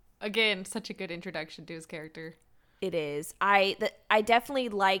 again, such a good introduction to his character. It is. I definitely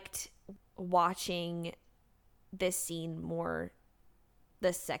liked watching this scene more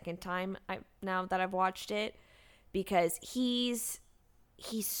the second time now that I've watched it, because he's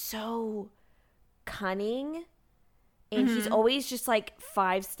so cunning, and he's always just like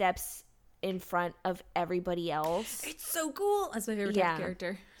 5 steps in front of everybody else. It's so cool. That's my favorite type of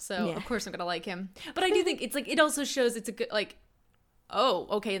character. So of course I'm gonna like him. But I do think it's like, it also shows it's a good, like, oh,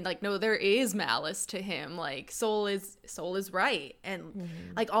 okay, and like, no, there is malice to him. Like Seol is right, and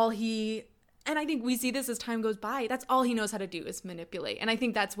like and I think we see this as time goes by. That's all he knows how to do is manipulate. And I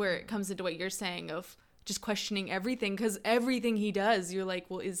think that's where it comes into what you're saying of just questioning everything, because everything he does, you're like,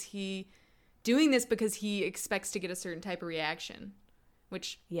 well, is he doing this because he expects to get a certain type of reaction?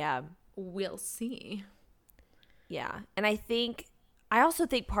 Which we'll see. Yeah. And I also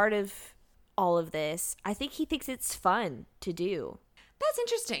think part of all of this, I think he thinks it's fun to do. That's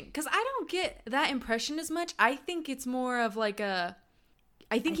interesting, because I don't get that impression as much. I think it's more of like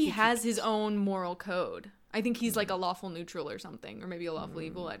I think he has his own moral code. I think he's like a lawful neutral or something, or maybe a lawful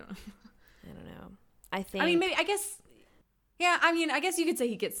evil. I don't know. I mean, maybe, I guess, yeah, I mean, I guess you could say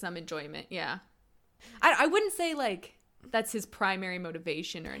he gets some enjoyment, yeah. I wouldn't say, like, that's his primary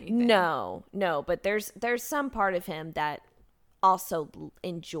motivation or anything. No, but there's some part of him that also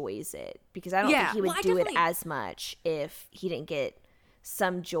enjoys it, because I don't think he would do it as much if he didn't get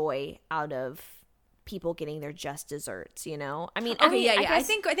some joy out of people getting their just desserts, you know? I mean, I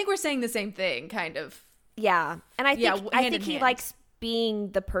think we're saying the same thing, kind of. Yeah, and I think he likes being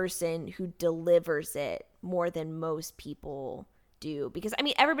the person who delivers it more than most people do, because I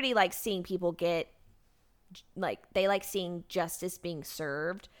mean, everybody likes seeing people get, like, they like seeing justice being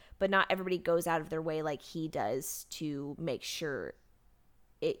served, but not everybody goes out of their way like he does to make sure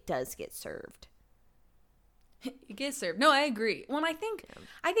it does get served. It gets served. No, I agree. Well, I think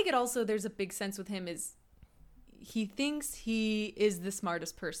it also, there's a big sense with him is he thinks he is the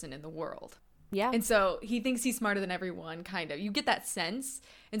smartest person in the world. Yeah. And so he thinks he's smarter than everyone, kind of. You get that sense.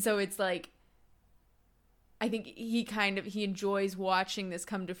 And so it's like, I think he enjoys watching this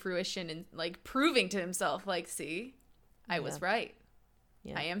come to fruition and like proving to himself, like, see, I was right.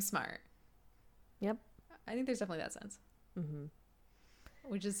 Yeah. I am smart. Yep. I think there's definitely that sense. Mm-hmm.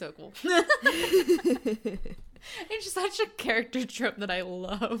 Which is so cool. It's just such a character trope that I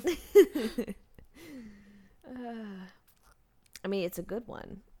love. I mean, it's a good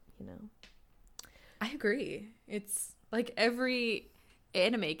one, you know. I agree. It's like every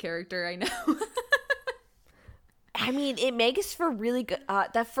anime character I know. I mean, it makes for really good.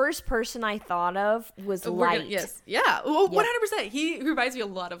 The first person I thought of was Light. Yes. Yeah. Well, 100%. He reminds me a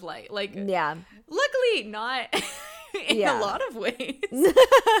lot of Light. Like, yeah. Luckily, not in a lot of ways.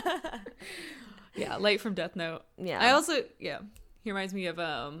 Yeah, Light from Death Note. Yeah. I also, he reminds me of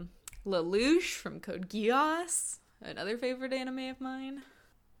Lelouch from Code Geass, another favorite anime of mine.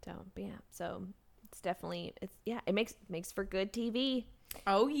 So it's definitely, it makes for good TV.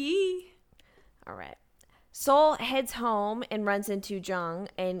 Oh, yeah. All right. Seol heads home and runs into Jung,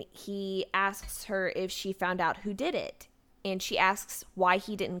 and he asks her if she found out who did it. And she asks why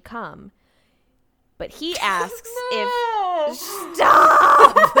he didn't come. But he asks if...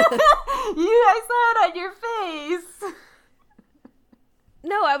 Stop! I saw it on your face.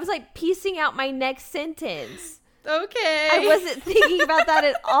 No, I was like piecing out my next sentence. Okay. I wasn't thinking about that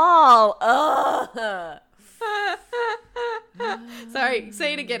at all. Ugh. Sorry,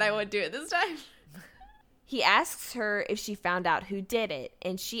 say it again. I won't do it this time. He asks her if she found out who did it,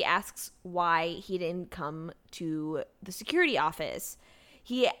 and she asks why he didn't come to the security office.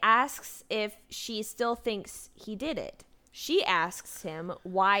 He asks if she still thinks he did it. She asks him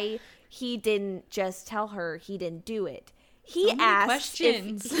why he didn't just tell her he didn't do it. He asks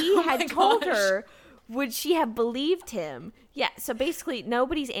if he had told her would she have believed him? Yeah, so basically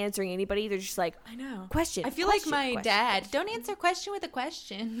nobody's answering anybody. They're just like, I know. Question. I feel question, like my question, dad. question. Don't answer question with a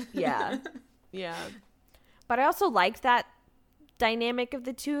question. Yeah. Yeah. But I also liked that dynamic of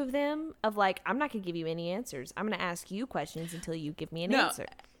the two of them of like, I'm not going to give you any answers. I'm going to ask you questions until you give me an answer.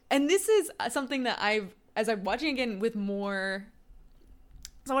 And this is something that as I'm watching again as I'm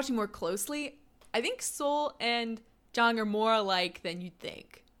watching more closely, I think Sol and Jung are more alike than you'd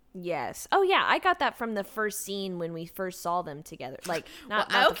think. Yes. Oh yeah, I got that from the first scene when we first saw them together. Like, not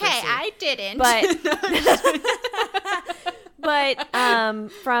well, the first scene, I didn't.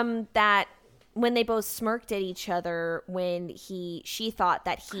 But from that when they both smirked at each other when she thought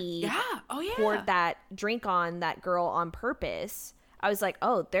that he poured that drink on that girl on purpose. I was like,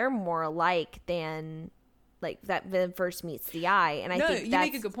 oh, they're more alike than like that the first meets the eye. And I think you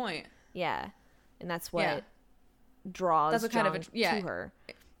make a good point. Yeah. And that's what draws Jung to her.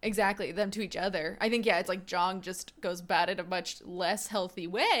 Exactly, them to each other. I think, it's like Jung just goes bad in a much less healthy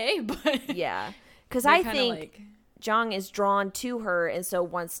way, but... Yeah, because I think Jung is drawn to her, and so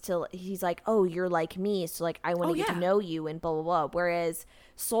he's like, oh, you're like me, so, like, I want to get to know you, and blah, blah, blah. Whereas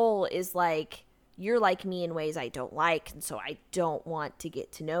Sol is like, you're like me in ways I don't like, and so I don't want to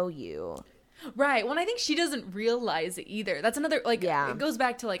get to know you. Right. Well, and I think she doesn't realize it either. That's another, like, it goes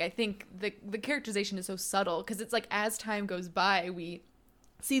back to, like, I think the characterization is so subtle, because it's like, as time goes by, we...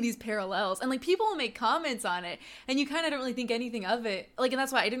 see these parallels, and like people will make comments on it and you kind of don't really think anything of it, like, and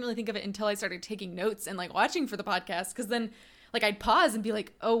that's why I didn't really think of it until I started taking notes and like watching for the podcast, because then like I'd pause and be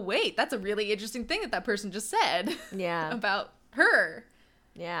like, oh wait, that's a really interesting thing that person just said about her.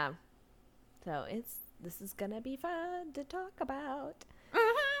 So this is gonna be fun to talk about.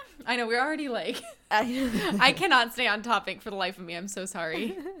 I know, we're already like I cannot stay on topic for the life of me. I'm so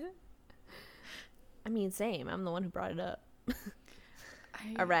sorry. I mean, same. I'm the one who brought it up.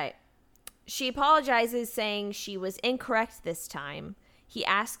 All right. She apologizes, saying she was incorrect this time. He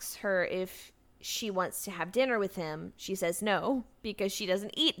asks her if she wants to have dinner with him. She says no, because she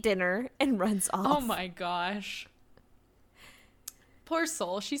doesn't eat dinner, and runs off. Oh my gosh. Poor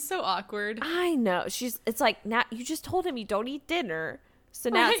Sol. She's so awkward. I know. It's like, now you just told him you don't eat dinner. So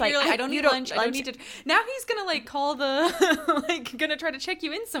now it's like, I don't need lunch. I don't need to. Now he's going to like call the, like, going to try to check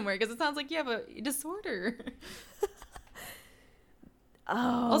you in somewhere, because it sounds like you have a disorder.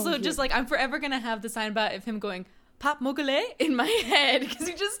 Oh, also, just like, I'm forever gonna have the sign about of him going "Pop Mogule" in my head, because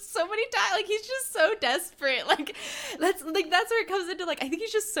he just so many times, like, he's just so desperate. Like that's where it comes into, like, I think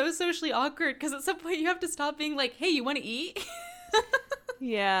he's just so socially awkward, because at some point you have to stop being like, hey, you want to eat?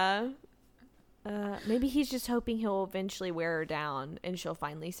 Yeah. Maybe he's just hoping he'll eventually wear her down and she'll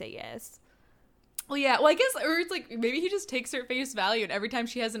finally say yes. Well, yeah. Well, I guess, or it's like, maybe he just takes her at face value, and every time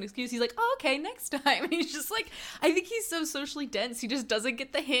she has an excuse, he's like, oh, okay, next time. And he's just like, I think he's so socially dense, he just doesn't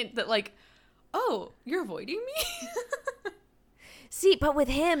get the hint that, like, oh, you're avoiding me? See, but with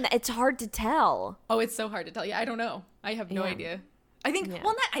him, it's hard to tell. Oh, it's so hard to tell. Yeah, I don't know. I have no idea. I think,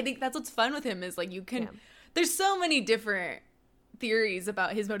 I think that's what's fun with him, is, like, you can, there's so many different theories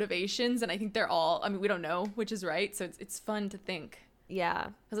about his motivations, and I think they're all, I mean, we don't know which is right, so it's fun to think. Yeah.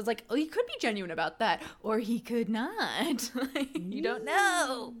 Because it's like, oh, he could be genuine about that, or he could not. You don't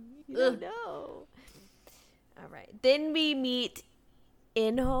know. You don't know. All right. Then we meet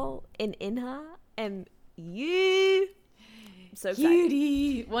Inho and Inha, and you. I'm so excited.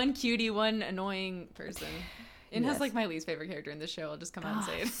 Cutie. One cutie, one annoying person. Inha's like my least favorite character in this show. I'll just come out and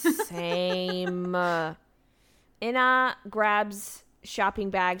say it. Same. Inha grabs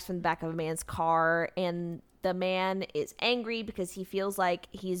shopping bags from the back of a man's car, and the man is angry because he feels like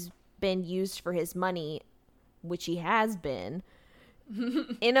he's been used for his money, which he has been.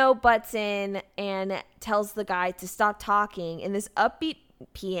 Inho butts in and tells the guy to stop talking, and this upbeat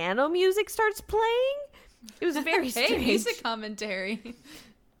piano music starts playing. It was very strange. Hey, music commentary.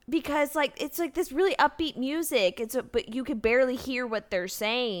 Because, like, it's like this really upbeat music. But you can barely hear what they're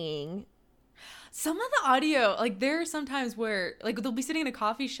saying. Some of the audio, like, there are sometimes where, like, they'll be sitting in a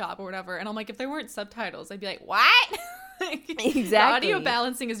coffee shop or whatever, and I'm like, if there weren't subtitles, I'd be like, what? Like, exactly. The audio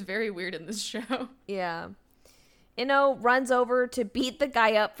balancing is very weird in this show. Yeah. Inho runs over to beat the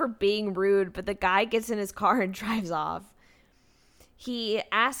guy up for being rude, but the guy gets in his car and drives off. He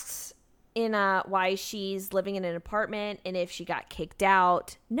asks Inha why she's living in an apartment and if she got kicked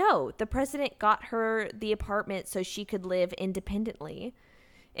out. No, the president got her the apartment so she could live independently.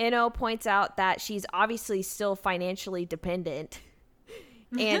 Inho points out that she's obviously still financially dependent,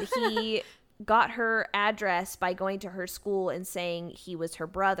 and he got her address by going to her school and saying he was her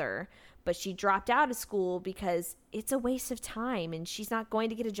brother, but she dropped out of school because it's a waste of time and she's not going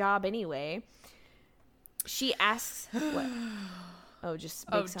to get a job anyway. She asks what? Oh, just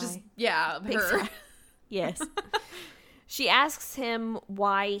big sigh. Yeah, big her. Sigh. Yes. She asks him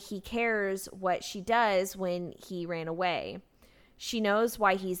why he cares what she does when he ran away. She knows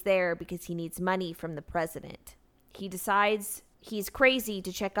why he's there because he needs money from the president. He decides he's crazy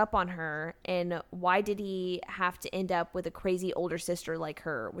to check up on her, and why did he have to end up with a crazy older sister like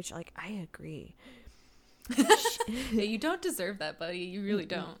her? Which, like, I agree. Yeah, you don't deserve that, buddy. You really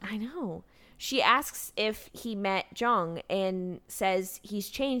don't. I know. She asks if he met Jung and says he's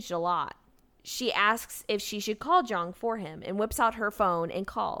changed a lot. She asks if she should call Jung for him and whips out her phone and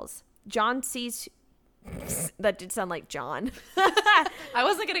calls. John sees... That did sound like John. I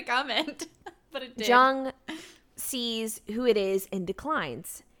wasn't going to comment, but it did. Jung sees who it is and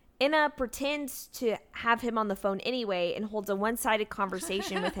declines. Inna pretends to have him on the phone anyway and holds a one-sided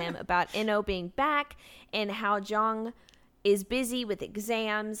conversation with him about Inno being back and how Jung is busy with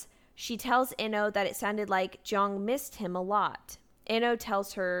exams. She tells Inno that it sounded like Jung missed him a lot. Inno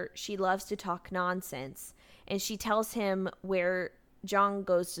tells her she loves to talk nonsense, and she tells him where Jung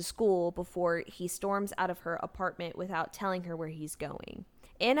goes to school before he storms out of her apartment without telling her where he's going.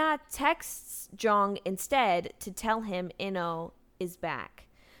 Inna texts Jung instead to tell him Inno is back.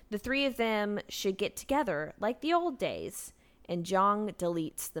 The three of them should get together like the old days, and Jung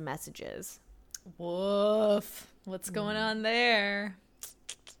deletes the messages. Woof. What's going on there?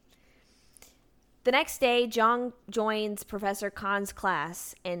 The next day, Jung joins Professor Khan's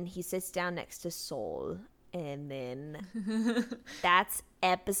class, and he sits down next to Sol. And then that's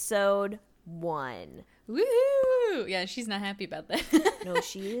episode 1. Woohoo! Yeah, she's not happy about that. No,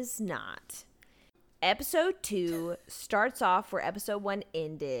 she is not. Episode 2 starts off where episode 1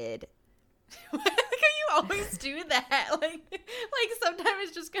 ended. Look how you always do that. Like sometimes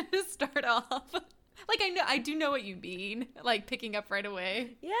it's just gonna start off. Like, I do know what you mean, like, picking up right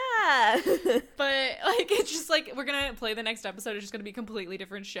away. Yeah. But, like, it's just, like, we're gonna play the next episode. It's just gonna be a completely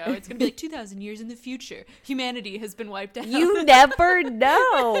different show. It's gonna be, like, 2,000 years in the future. Humanity has been wiped out. You never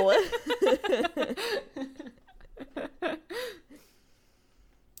know.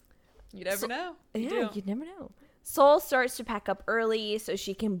 You never know. You never know. Sol starts to pack up early so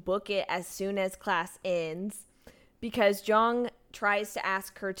she can book it as soon as class ends because Jung tries to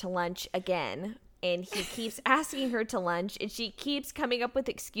ask her to lunch again. And he keeps asking her to lunch, and she keeps coming up with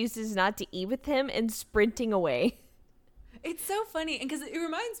excuses not to eat with him and sprinting away. It's so funny, and because it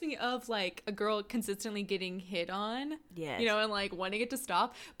reminds me of, like, a girl consistently getting hit on. Yes. You know, and, like, wanting it to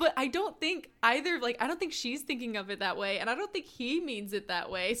stop. But I don't think I don't think she's thinking of it that way, and I don't think he means it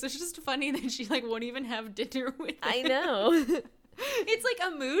that way. So it's just funny that she, like, won't even have dinner with him. I know. It's, like,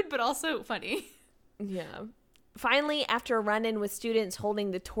 a mood, but also funny. Yeah. Finally, after a run-in with students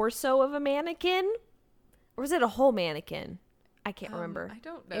holding the torso of a mannequin, or was it a whole mannequin? I can't remember. I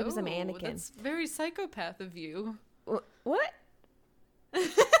don't know. It was a mannequin. That's very psychopath of you. What?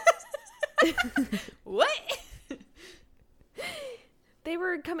 What? They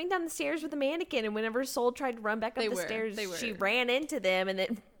were coming down the stairs with a mannequin, and whenever Sol tried to run back up the stairs, she ran into them and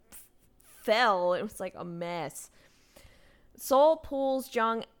then fell. It was like a mess. Sol pulls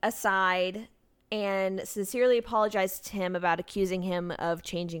Jung aside and sincerely apologizes to him about accusing him of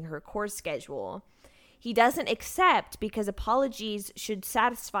changing her course schedule. He doesn't accept because apologies should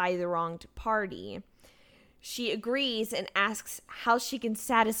satisfy the wronged party. She agrees and asks how she can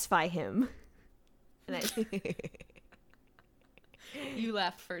satisfy him. And You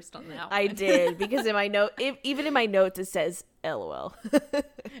laughed first on that one. I did, because in my note, even in my notes, it says LOL.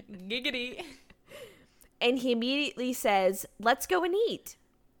 Giggity. And he immediately says, "Let's go and eat."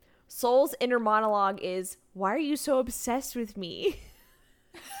 Sol's inner monologue is, "Why are you so obsessed with me?"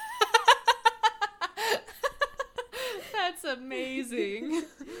 That's amazing.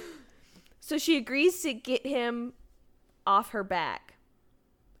 So she agrees to get him off her back.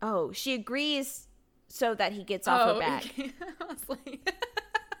 Oh, she agrees so that he gets off her back. Okay. I was like,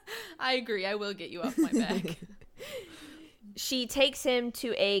 I agree. I will get you off my back. She takes him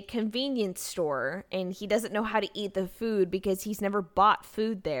to a convenience store, and he doesn't know how to eat the food because he's never bought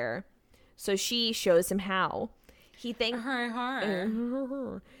food there. So she shows him how. He thanks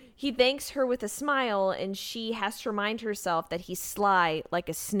her with a smile, and she has to remind herself that he's sly like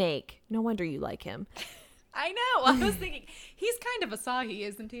a snake. No wonder you like him. I know. I was thinking, he's kind of Asahi,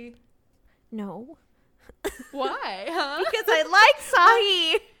 isn't he? No. Why? Huh? Because I like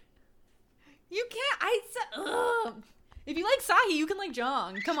Sahi. You can't. If you like Sahi, you can like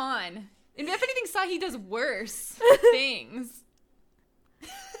Jong. Come on. And if anything, Sahi does worse things.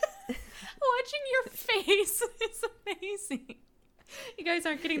 Watching your face is amazing. You guys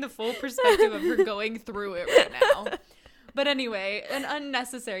aren't getting the full perspective of her going through it right now. But anyway, an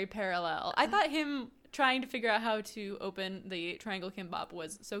unnecessary parallel. I thought him trying to figure out how to open the triangle kimbap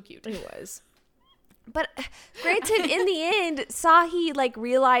was so cute. It was. But granted, in the end, Sahi like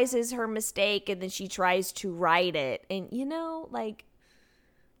realizes her mistake and then she tries to right it. And like,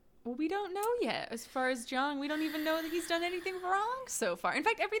 well, we don't know yet. As far as Jung, we don't even know that he's done anything wrong so far. In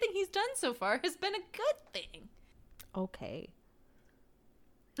fact, everything he's done so far has been a good thing. Okay.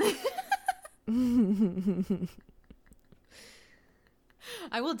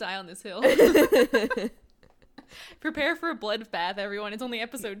 I will die on this hill. Prepare for a bloodbath, everyone. It's only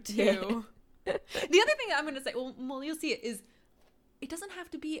episode 2. The other thing I'm going to say, well, you'll see it, is it doesn't have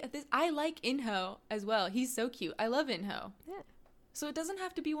to be this. I like Inho as well. He's so cute. I love Inho. Yeah. So it doesn't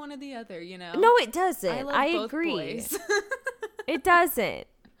have to be one or the other, No, it doesn't. I agree. It doesn't.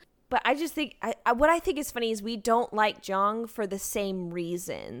 But I just think, what I think is funny is we don't like Jung for the same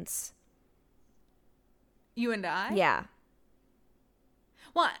reasons. You and I? Yeah.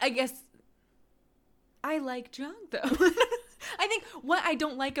 Well, I guess I like Jung, though. I think what I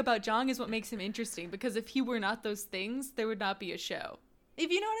don't like about Jung is what makes him interesting, because if he were not those things, there would not be a show.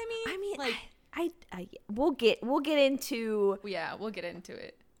 If you know what I mean? I mean, like, we'll get into. Yeah, we'll get into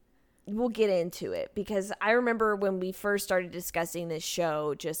it. We'll get into it, because I remember when we first started discussing this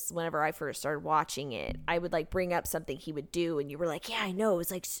show, just whenever I first started watching it, I would like bring up something he would do, and you were like, "Yeah, I know." It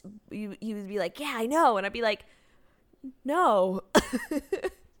was like you would be like, "Yeah, I know," and I'd be like, "No."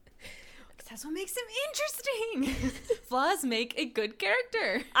 That's what makes him interesting. Flaws make a good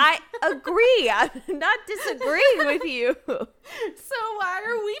character. I agree. I'm not disagreeing with you. So why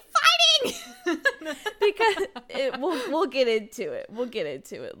are we fighting? Because we'll get into it. We'll get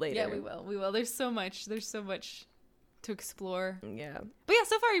into it later. Yeah, we will. We will. There's so much to explore. Yeah. But yeah,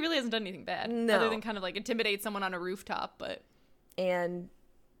 so far he really hasn't done anything bad. No. Other than kind of like intimidate someone on a rooftop, and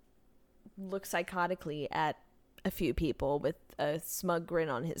look psychotically at a few people with a smug grin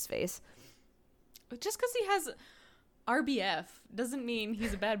on his face. Just because he has RBF doesn't mean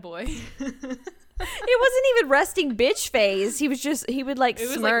he's a bad boy. It wasn't even resting bitch face. He would like it smirk. It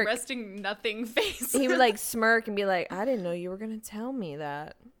was like resting nothing face. He would like smirk and be like, "I didn't know you were going to tell me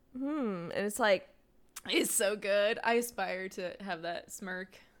that." And it's like. It's so good. I aspire to have that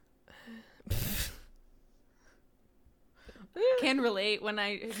smirk. Can relate when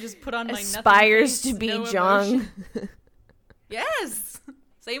I just put on my aspires nothing face, to be no Jung. Yes.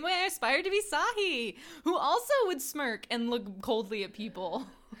 Same way I aspire to be Sahi, who also would smirk and look coldly at people.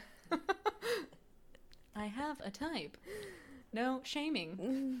 I have a type. No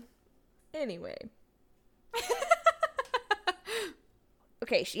shaming. Anyway.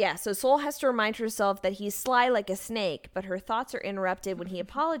 Okay, yeah, so Sol has to remind herself that he's sly like a snake, but her thoughts are interrupted when he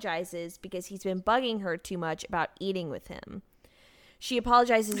apologizes because he's been bugging her too much about eating with him. She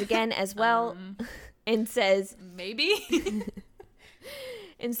apologizes again as well and says... Maybe?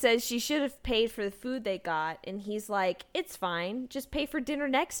 And says she should have paid for the food they got, and he's like, "It's fine, just pay for dinner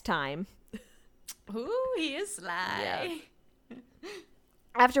next time." Ooh, he is sly. Yeah.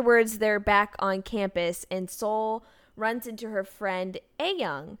 Afterwards, they're back on campus, and Sol runs into her friend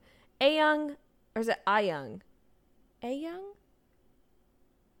Ayoung. Ayoung, or is it Ayoung? Ayoung?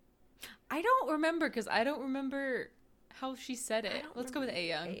 I don't remember, because I don't remember how she said it. Let's go with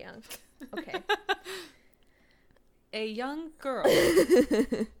Ayoung. Ayoung. Okay. A young girl.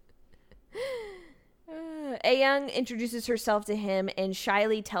 Ayoung introduces herself to him and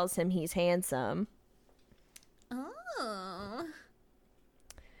shyly tells him he's handsome. Oh.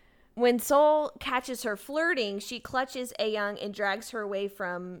 When Sol catches her flirting, she clutches Ayoung and drags her away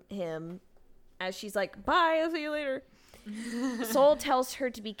from him as she's like, "Bye, I'll see you later." Sol tells her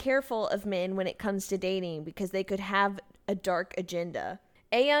to be careful of men when it comes to dating because they could have a dark agenda.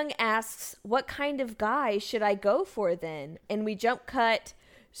 Ayoung asks, "What kind of guy should I go for then?" And we jump cut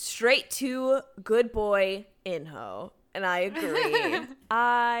straight to good boy Inho. And I agree.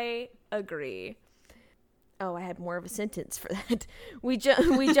 I agree. Oh, I had more of a sentence for that. We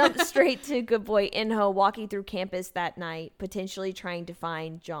jump straight to good boy Inho walking through campus that night, potentially trying to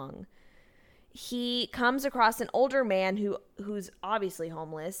find Jung. He comes across an older man who's obviously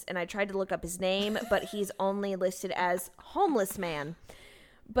homeless, and I tried to look up his name, but he's only listed as homeless man.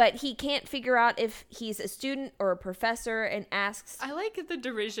 But he can't figure out if he's a student or a professor and asks... I like the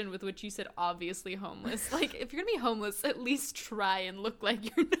derision with which you said obviously homeless. Like, if you're going to be homeless, at least try and look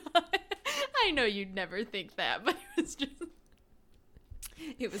like you're not. I know you'd never think that, but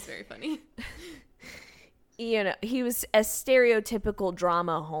it was very funny. You know, he was a stereotypical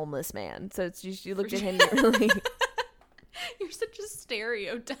drama homeless man. So it's just, you looked at him and you're really... You're such a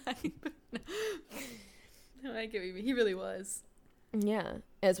stereotype. No, I get what you mean. He really was. Yeah.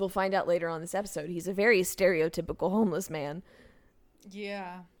 As we'll find out later on this episode, he's a very stereotypical homeless man.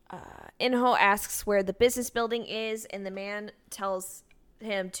 Yeah. Inho asks where the business building is, and the man tells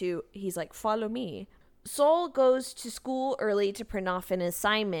him to, he's like, follow me. Sol goes to school early to print off an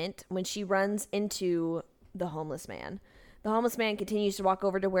assignment when she runs into the homeless man. The homeless man continues to walk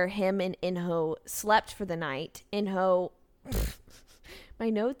over to where him and Inho slept for the night. Inho, my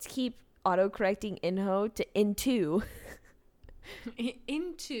notes keep autocorrecting Inho to Into.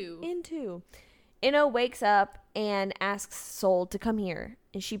 Into. Inho wakes up and asks Sol to come here,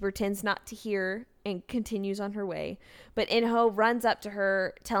 and she pretends not to hear and continues on her way. But Inho runs up to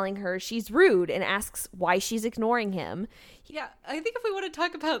her, telling her she's rude, and asks why she's ignoring him. Yeah, I think if we want to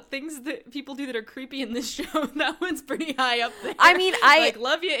talk about things that people do that are creepy in this show, that one's pretty high up there. I mean, like,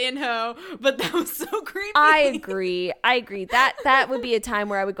 love you, Inho, but that was so creepy. I agree. That would be a time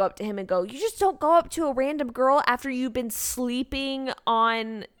where I would go up to him and go, you just don't go up to a random girl after you've been sleeping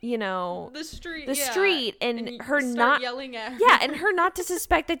on, the street, and her not yelling at her. Yeah, and her not to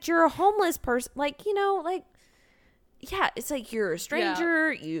suspect that you're a homeless person. Yeah, it's like you're a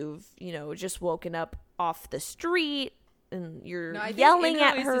stranger. Yeah. You've, just woken up off the street and you're yelling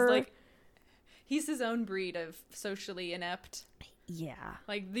at her. He's his own breed of socially inept. Yeah.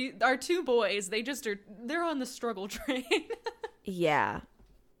 Like our two boys, they're on the struggle train. Yeah.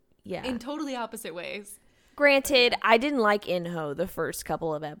 Yeah. In totally opposite ways. Granted, I didn't like Inho the first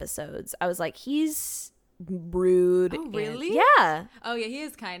couple of episodes. I was like, he's rude. Oh, really? Yeah. Oh, yeah, he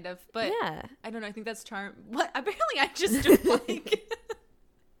is kind of. But yeah. I don't know. I think that's charm. What? Apparently, I just don't like.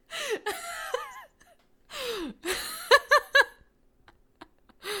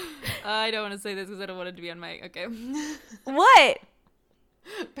 I don't want to say this because I don't want it to be on mic. Okay. What?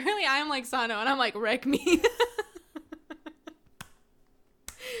 Apparently, I'm like Sano, and I'm like, wreck me.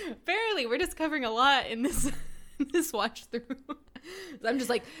 Apparently, we're just covering a lot in this watch through. I'm just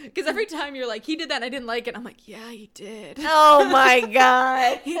like, because every time you're like, he did that and I didn't like it, I'm like, yeah, he did. Oh my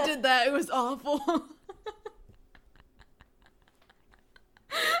god. He did that. It was awful.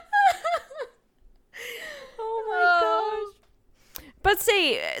 Oh my gosh. But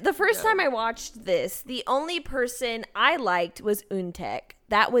see, the first time I watched this, the only person I liked was Untek.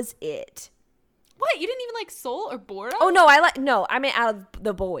 That was it. What? You didn't even like Sol or Bora? Oh, no, I meant out of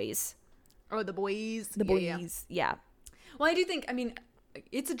the boys. Oh, the boys. The boys, yeah. Well, I do think,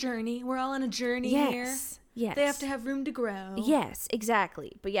 it's a journey. We're all on a journey here. Yes. They have to have room to grow. Yes,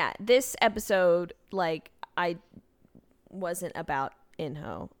 exactly. But yeah, this episode, I wasn't about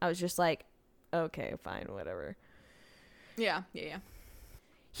Inho. I was just like, okay, fine, whatever. Yeah.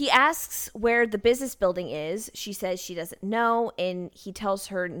 He asks where the business building is. She says she doesn't know, and he tells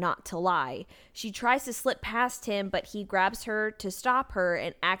her not to lie. She tries to slip past him, but he grabs her to stop her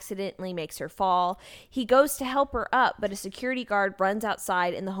and accidentally makes her fall. He goes to help her up, but a security guard runs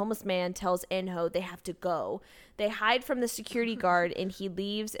outside, and the homeless man tells Inho they have to go. They hide from the security guard, and he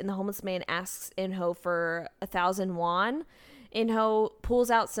leaves, and the homeless man asks Inho for 1,000 won. Inho pulls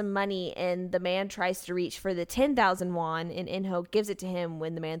out some money, and the man tries to reach for the 10,000 won, and Inho gives it to him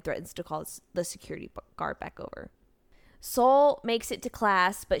when the man threatens to call the security guard back over. Sol makes it to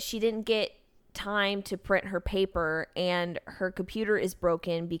class, but she didn't get time to print her paper, and her computer is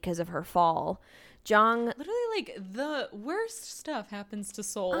broken because of her fall. Jong... Literally, the worst stuff happens to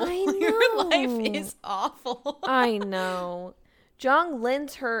Sol. I know. Your life is awful. I know. Jong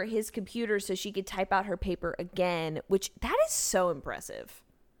lends her his computer so she could type out her paper again, which that is so impressive.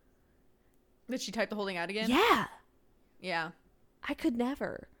 Did she type the whole thing out again? Yeah. Yeah. I could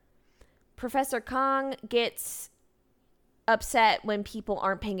never. Professor Kong gets upset when people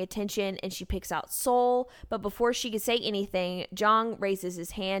aren't paying attention, and she picks out Sol, but before she can say anything, Jong raises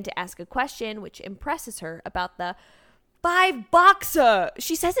his hand to ask a question, which impresses her about the 5 boxa.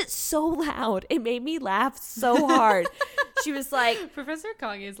 She says it so loud. It made me laugh so hard. She was like... Professor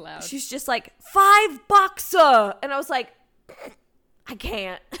Kong is loud. She's just like, 5 boxa. And I was like, I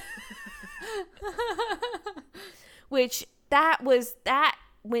can't. Which,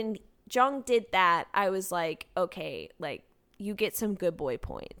 when Jung did that, I was like, okay, you get some good boy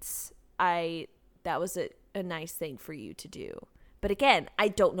points. That was a nice thing for you to do. But again, I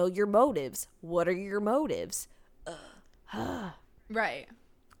don't know your motives. What are your motives? Right.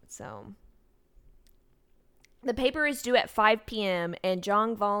 So the paper is due at 5 p.m. and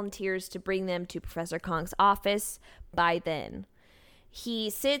Jong volunteers to bring them to Professor Kong's office by then. He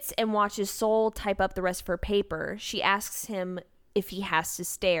sits and watches Sol type up the rest of her paper. She asks him if he has to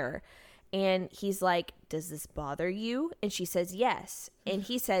stare, and he's like, does this bother you? And she says yes. And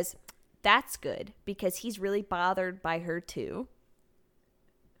he says, that's good, because he's really bothered by her too.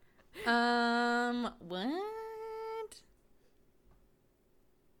 What?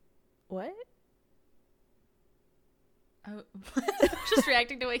 What? Just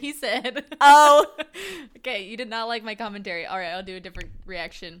reacting to what he said. Oh. Okay, you did not like my commentary. All right, I'll do a different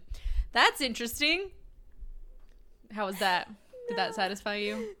reaction. That's interesting. How was that? Did that satisfy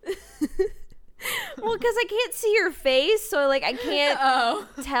you? Well, because I can't see your face, so like I can't Oh.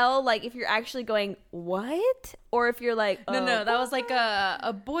 tell like if you're actually going what or if you're like No, that was like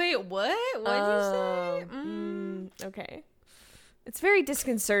a boy. What? What'd you say? Okay. It's very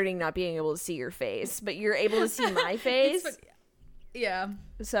disconcerting not being able to see your face, but you're able to see my face. Yeah.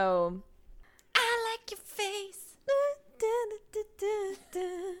 So I like your face.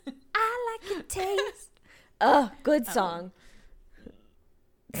 I like your taste. Oh, good song.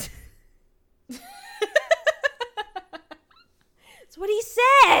 That's what he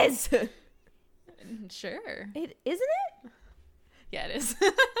says. Sure. It isn't it? Yeah, it is.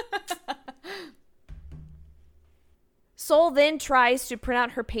 Sol then tries to print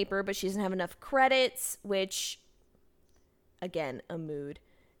out her paper, but she doesn't have enough credits, which, again, a mood.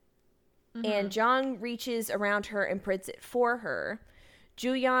 And Jung reaches around her and prints it for her.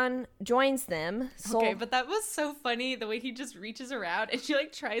 Juyeon joins them. Okay, but that was so funny the way he just reaches around and she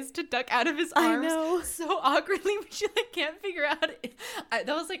like tries to duck out of his arms. I know. So awkwardly, but she like can't figure out it. That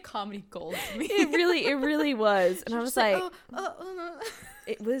was like comedy gold to me. It really was. And I was like, oh.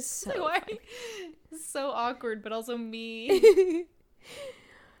 It was so Why? funny. So awkward, but also me.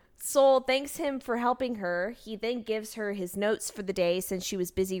 Sol thanks him for helping her. He then gives her his notes for the day since she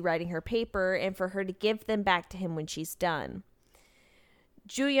was busy writing her paper and for her to give them back to him when she's done.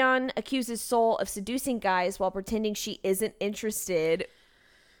 Juyeon accuses Sol of seducing guys while pretending she isn't interested.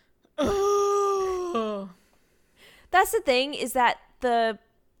 Oh. That's the thing, is that the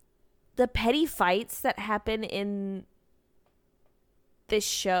petty fights that happen in this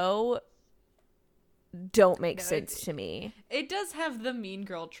show don't make sense to me. It does have the mean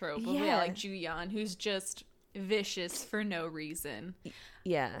girl trope of like Juyeon, who's just vicious for no reason.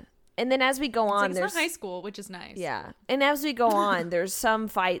 Yeah. And then as we go on, it's there's not high school, which is nice. Yeah. And as we go on, there's some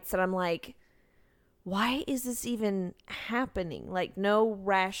fights that I'm like, why is this even happening? Like, no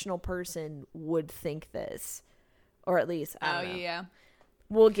rational person would think this. Or at least, I don't know. Yeah.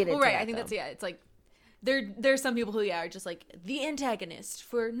 We'll get into right. that, I think though. that's, it's like, there's some people who, are just like the antagonist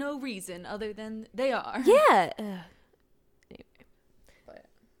for no reason other than they are. Yeah. Anyway. But,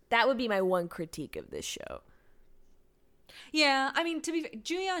 that would be my one critique of this show. yeah. I mean, to be fair,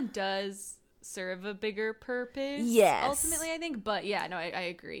 Juyeon does serve a bigger purpose. Yes. Ultimately, I think. But yeah, no, I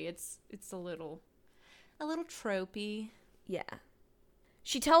agree. It's a little tropey. Yeah.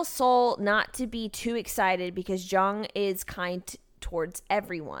 She tells Sol not to be too excited because Jung is kind towards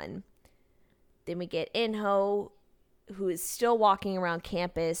everyone. Then we get In-ho, who is still walking around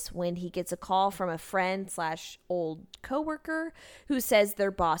campus when he gets a call from a friend / old coworker who says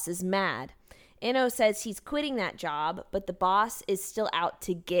their boss is mad. In-ho says he's quitting that job, but the boss is still out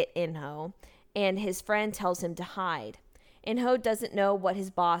to get In-ho, and his friend tells him to hide. In-ho doesn't know what his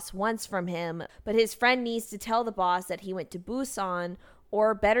boss wants from him, but his friend needs to tell the boss that he went to Busan,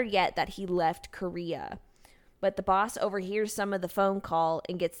 or better yet, that he left Korea. But the boss overhears some of the phone call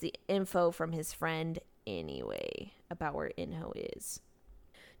and gets the info from his friend anyway about where In-ho is.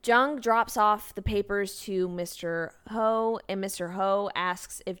 Jung drops off the papers to Mr. Ho, and Mr. Ho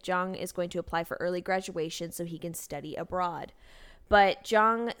asks if Jung is going to apply for early graduation so he can study abroad. But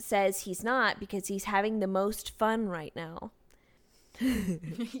Jung says he's not because he's having the most fun right now.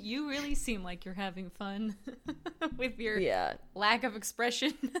 You really seem like you're having fun with your lack of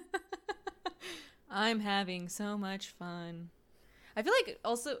expression. I'm having so much fun. I feel like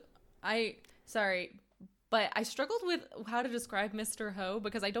also but I struggled with how to describe Mr. Ho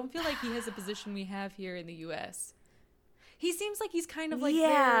because I don't feel like he has a position we have here in the US. He seems like he's kind of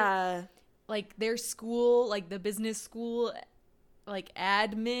like their school, like the business school, like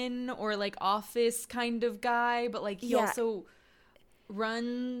admin or like office kind of guy, but like he also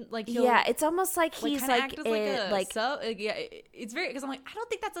run like it's almost like he's like it's very, because I'm like, I don't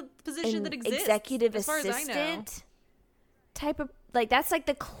think that's a position that exists, executive as far assistant as I know. Type of, like, that's like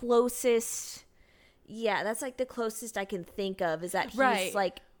the closest I can think of, is that he's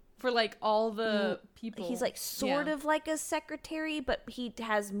like for like all the people, he's like sort of like a secretary, but he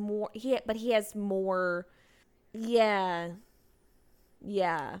has more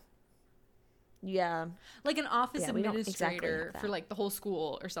like an office we don't exactly administrator have that. for like the whole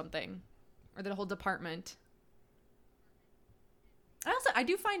school or something, or the whole department. I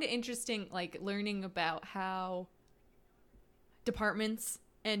do find it interesting, like learning about how departments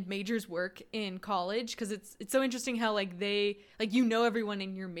and majors work in college, because it's so interesting how like they like, you know, everyone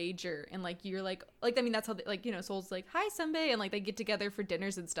in your major, and like you're like I mean, that's how they, like, you know, Seoul's like, hi Sunbae, and like they get together for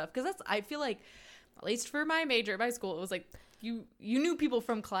dinners and stuff, because that's, I feel like at least for my major at my school, it was like you knew people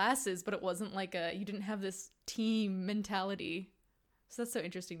from classes, but it wasn't like you didn't have this team mentality. So that's so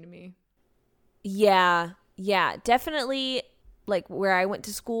interesting to me. Yeah, definitely, like where I went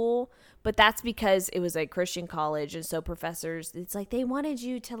to school, but that's because it was a Christian college, and so professors, it's like they wanted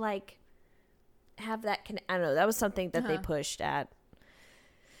you to like have that I don't know, that was something that they pushed at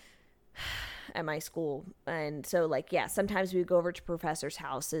my school. And so like, yeah, sometimes we would go over to professors'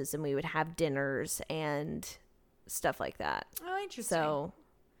 houses and we would have dinners and stuff like that. Oh, interesting. So,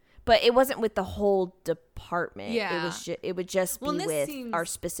 but it wasn't with the whole department. Yeah. It was it would just be with our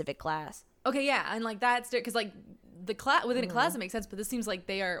specific class. Okay, yeah, and like that's because like the class within a class it makes sense, but this seems like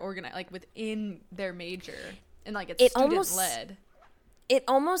they are organized like within their major and like it's student led. It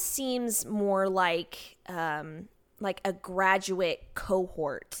almost seems more like a graduate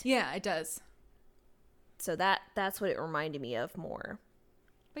cohort. Yeah, it does. So that's what it reminded me of more.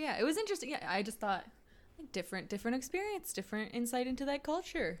 But yeah, it was interesting. Yeah, I just thought like different experience, different insight into that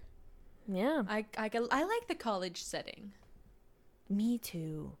culture. Yeah, I like the college setting. Me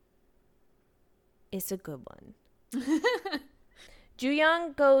too. It's a good one.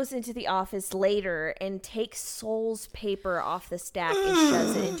 Ju-young goes into the office later and takes Seol's paper off the stack and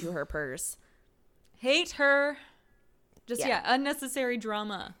shoves it into her purse. Hate her. Just, unnecessary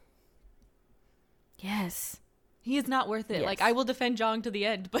drama. Yes. He is not worth it. Yes. Like, I will defend Jong to the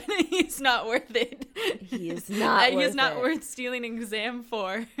end, but he's not worth it. He is not worth it. He's not worth stealing an exam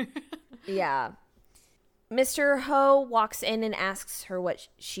for. Yeah. Mr. Ho walks in and asks her what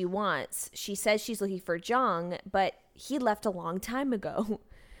she wants. She says she's looking for Jong, but he left a long time ago.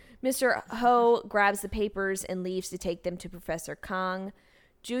 Mr. Ho grabs the papers and leaves to take them to Professor Kang.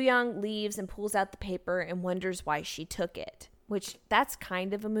 Ju-young leaves and pulls out the paper and wonders why she took it, which that's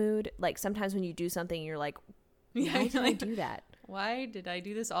kind of a mood. Like sometimes when you do something, you're like, why did I do that? Why did I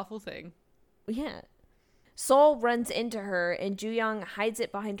do this awful thing? Yeah. Seol runs into her and Ju-young hides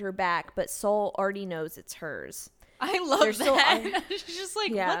it behind her back, but Seol already knows it's hers. I love that. She's just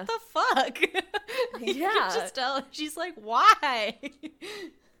like, what the fuck? Yeah. Just tell. She's like, why?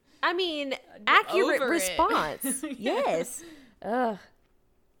 I mean, accurate response. Yes. Ugh.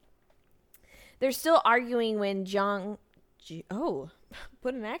 They're still arguing when put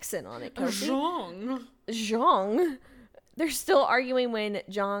an accent on it, Kelsey. Jong. They're still arguing when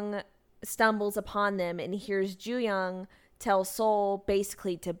Jong stumbles upon them and hears Ju-young tell Seol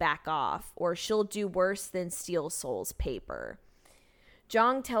basically to back off or she'll do worse than steal Seol's paper.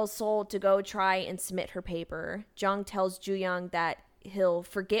 Jong tells Seol to go try and submit her paper. Jong tells Ju-young that he'll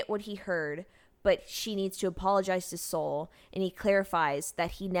forget what he heard, but she needs to apologize to Seol, and he clarifies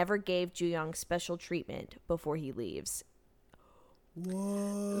that he never gave Ju-young special treatment before he leaves.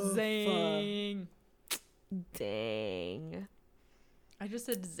 Whoa. Zang. Dang. I just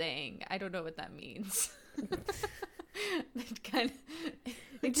said zang. I don't know what that means.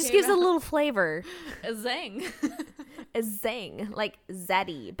 It just gives a little flavor. A zang. A zang. Like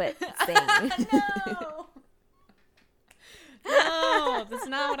zaddy, but zang. No, that's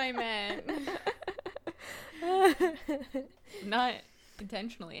not what I meant. Not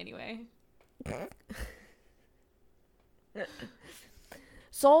intentionally, anyway.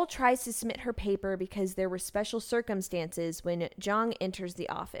 Seol tries to submit her paper because there were special circumstances when Jong enters the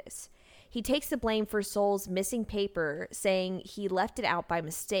office. He takes the blame for Seol's missing paper, saying he left it out by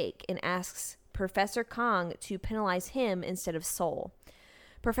mistake, and asks Professor Kang to penalize him instead of Seol.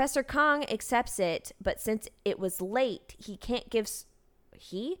 Professor Kang accepts it, but since it was late, she can't give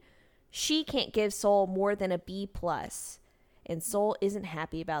Seol more than a B+. And Seol isn't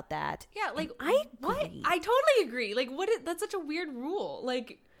happy about that. Yeah, like, what? I totally agree. Like, that's such a weird rule.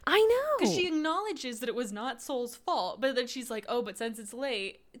 Like, I know. Because she acknowledges that it was not Seol's fault, but then she's like, oh, but since it's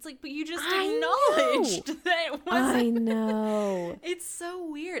late, it's like, but you just acknowledged that it wasn't. I know. It's so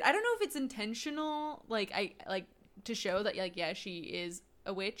weird. I don't know if it's intentional, like, to show that, like, yeah, she is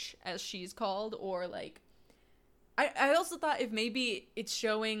a witch, as she's called, or, like, I also thought if maybe it's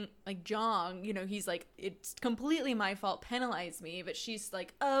showing, like, Jong, you know, he's like, it's completely my fault, penalize me, but she's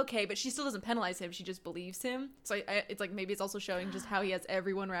like, oh, okay, but she still doesn't penalize him, she just believes him. So it's like, maybe it's also showing just how he has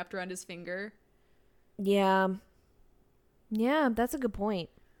everyone wrapped around his finger. Yeah, that's a good point.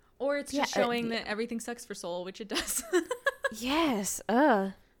 Or it's just showing that everything sucks for Seol, which it does. Yes,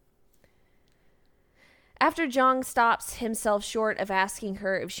 After Jong stops himself short of asking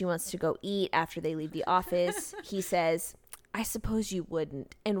her if she wants to go eat after they leave the office, he says, I suppose you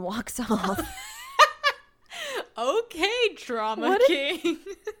wouldn't, and walks off. Okay, drama king.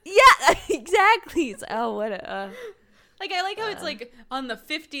 Yeah, exactly. Oh, what a... Like, I like how it's like on the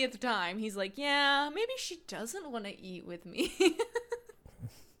 50th time, he's like, yeah, maybe she doesn't want to eat with me.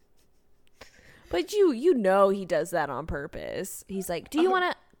 But you know he does that on purpose. He's like, do you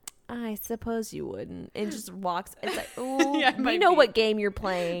want to? I suppose you wouldn't. And just walks. It's like, oh, Yeah, we know what game you're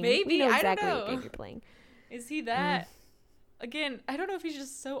playing. Maybe. We know I exactly don't know. what game you're playing. Is he that? Again, I don't know if he's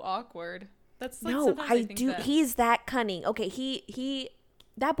just so awkward. That's like No, sometimes I think do. that. He's that cunning. Okay, he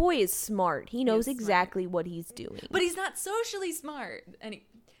that boy is smart. He knows is smart. exactly what he's doing. But he's not socially smart. And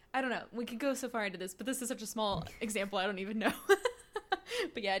I don't know. We could go so far into this, but this is such a small example. I don't even know.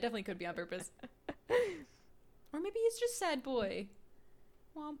 But yeah, it definitely could be on purpose. Or maybe he's just sad boy.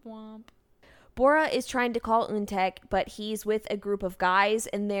 Womp womp. Bora is trying to call Untek, but he's with a group of guys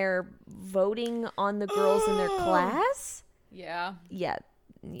and they're voting on the girls in their class. Yeah. Yeah,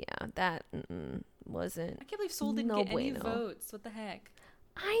 that wasn't. I can't believe Soul didn't get any votes. What the heck?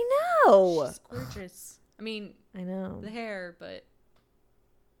 I know. She's gorgeous. I mean, I know. the hair, but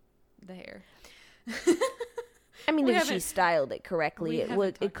the hair. I mean, We if she haven't- styled it correctly, we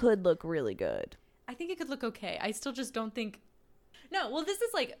haven't it could look really good. I think it could look okay. I still just don't think. No, well, this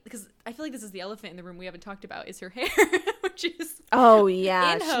is like, because I feel like this is the elephant in the room we haven't talked about, is her hair, which is. Oh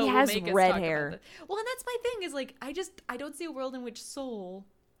yeah, Inho she will has make us red talk about hair. this. Well, and that's my thing is like, I don't see a world in which Soul,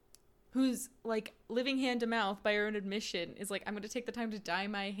 who's like living hand to mouth by her own admission, is like, I'm going to take the time to dye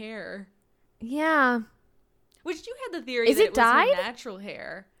my hair. Yeah. Which you had the theory Is that it it was her dyed? natural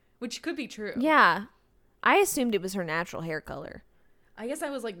hair, which could be true. Yeah. I assumed it was her natural hair color. I guess I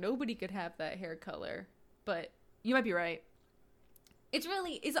was like, nobody could have that hair color, but you might be right.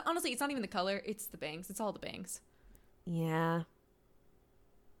 Honestly, it's not even the color, it's the bangs. It's all the bangs. Yeah.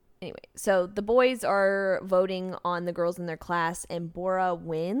 Anyway, so the boys are voting on the girls in their class and Bora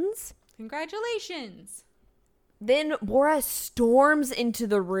wins. Congratulations. Then Bora storms into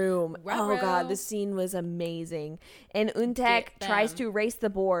the room. Ruh-roh. Oh god, this scene was amazing. And Untek Get tries them. to erase the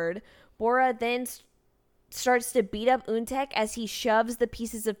board. Bora then starts to beat up Untek as he shoves the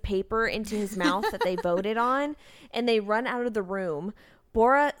pieces of paper into his mouth that they voted on, and they run out of the room.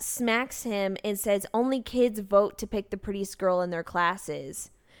 Bora smacks him and says only kids vote to pick the prettiest girl in their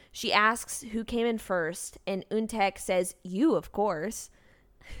classes. She asks who came in first, and Untek says, you, of course.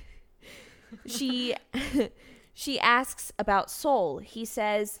 She asks about Sol. He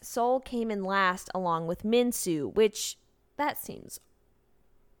says Sol came in last along with Minsu, which that seems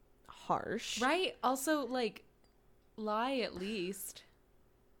harsh. Right? Also, like, lie at least.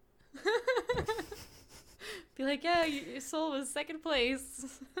 Be like, yeah, your Soul was second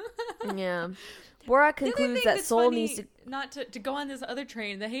place. Yeah. Bora The other concludes thing that that's Sol funny, needs to... not to go on this other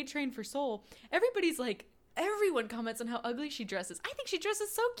train, the hate train for Soul. Everybody's like, everyone comments on how ugly she dresses. I think she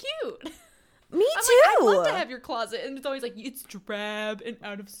dresses so cute. Me I'm too. like, I'd love to have your closet, and it's always like, it's drab and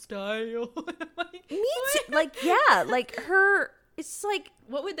out of style. I'm like, Me what? too. Like, yeah, like her... It's like...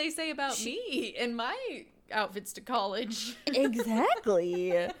 What would they say about me and my outfits to college?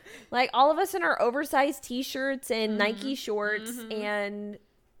 Exactly. Like, all of us in our oversized t-shirts and Nike shorts and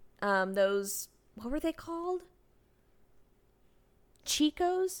those... What were they called?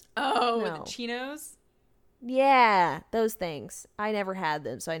 Chicos? Oh, No. the chinos? Yeah, those things. I never had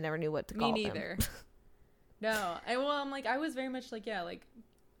them, so I never knew what to call Me them. neither. No, I'm like, I was very much like, yeah, like,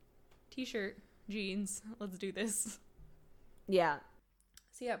 t-shirt, jeans, let's do this. Yeah.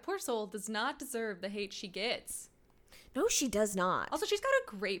 So yeah, poor Soul does not deserve the hate she gets. No, she does not. Also, she's got a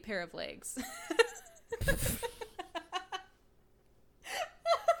great pair of legs.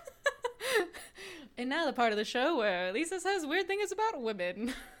 And now the part of the show where Lisa says weird things about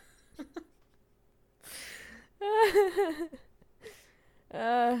women.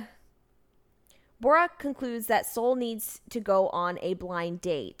 Bora concludes that Sol needs to go on a blind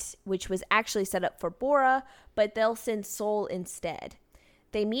date, which was actually set up for Bora, but they'll send Sol instead.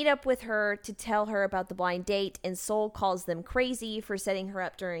 They meet up with her to tell her about the blind date, and Sol calls them crazy for setting her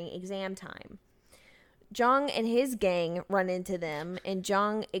up during exam time. Jung and his gang run into them, and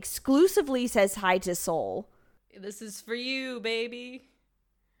Jung exclusively says hi to Sol. This is for you, baby.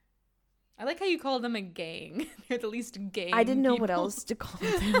 I like how you call them a gang. They're the least gang. I didn't know what people. else to call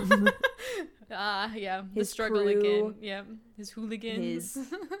them. Yeah. His the struggle crew. again. Yeah. His hooligans.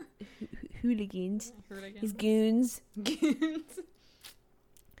 Hooligans. Hooligans. His goons. Goons.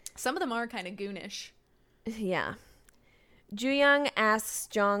 Some of them are kind of goonish. Yeah. Jooyoung asks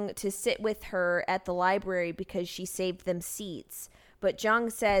Jung to sit with her at the library because she saved them seats. But Jung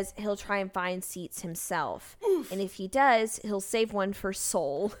says he'll try and find seats himself. Oof. And if he does, he'll save one for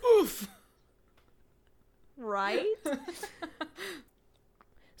Sol. Oof. Right?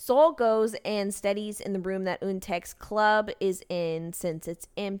 Sol goes and studies in the room that Untek's club is in since it's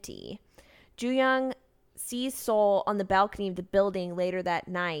empty. Jooyoung sees Sol on the balcony of the building later that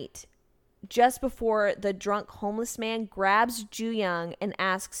night. just before the drunk homeless man grabs Ju-young and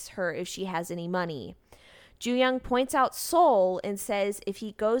asks her if she has any money. Ju-young points out Sol and says if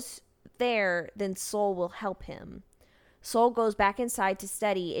he goes there, then Sol will help him. Sol goes back inside to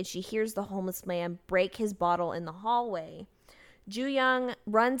study, and she hears the homeless man break his bottle in the hallway. Ju-young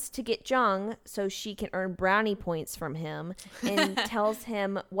runs to get Jung so she can earn brownie points from him and tells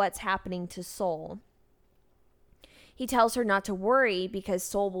him what's happening to Sol. He tells her not to worry because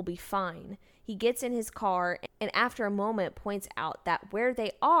Sol will be fine. He gets in his car and after a moment points out that where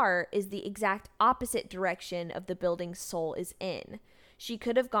they are is the exact opposite direction of the building Sol is in. She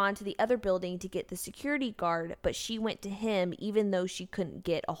could have gone to the other building to get the security guard, but she went to him even though she couldn't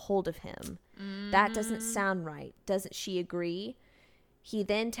get a hold of him. That doesn't sound right. Doesn't she agree? He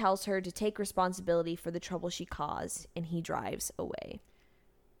then tells her to take responsibility for the trouble she caused, and he drives away.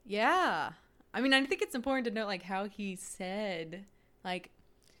 Yeah. I mean, I think it's important to note, like, how he said, like,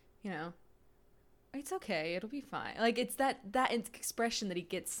 you know, it's okay, it'll be fine. Like, it's that expression that he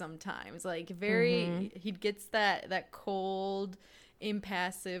gets sometimes. Like, very, he gets that cold,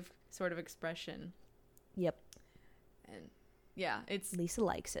 impassive sort of expression. Yep. And, yeah, it's... Lisa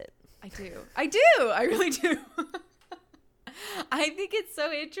likes it. I do. I really do. I think it's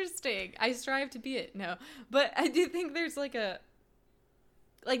so interesting. I strive to be it. No. But I do think there's like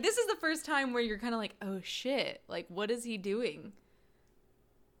this is the first time where you're kind of like, oh shit, like what is he doing?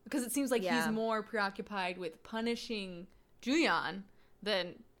 Because it seems like he's more preoccupied with punishing Ju-yeon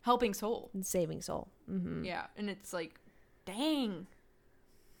than helping Sol. And saving Sol. Mm-hmm. Yeah. And it's like, dang.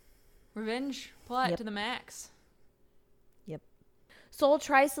 Revenge plot to the max. Sol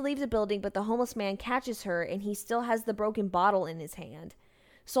tries to leave the building, but the homeless man catches her, and he still has the broken bottle in his hand.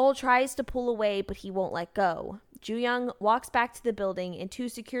 Sol tries to pull away, but he won't let go. Ju-young walks back to the building, and 2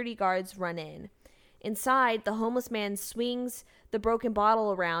 security guards run in. Inside, the homeless man swings the broken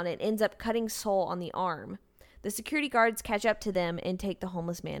bottle around and ends up cutting Sol on the arm. The security guards catch up to them and take the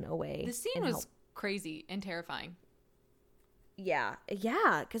homeless man away. The scene was crazy and terrifying. Yeah,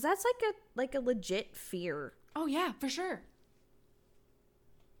 because that's like a legit fear. Oh yeah, for sure.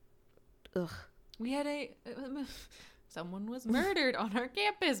 Ugh. We had someone was murdered on our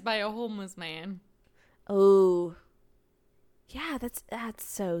campus by a homeless man. Oh. Yeah, that's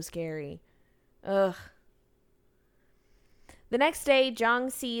so scary. Ugh. The next day, Jung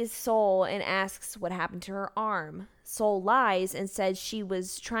sees Sol and asks what happened to her arm. Sol lies and says she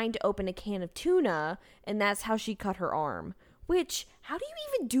was trying to open a can of tuna, and that's how she cut her arm. Which, how do you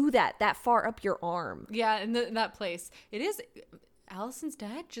even do that far up your arm? Yeah, in that place. It is... Allison's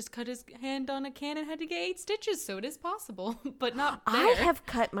dad just cut his hand on a can and had to get 8 stitches, so it is possible, but not there. I have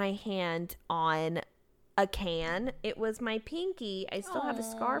cut my hand on a can. It was my pinky. I still have a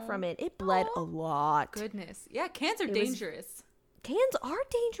scar from it. It bled a lot. Goodness. Yeah, cans are dangerous. Cans are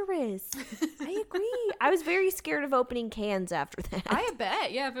dangerous. I agree. I was very scared of opening cans after that. I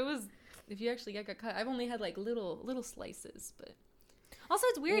bet. Yeah, if you actually got cut. I've only had like little slices, but also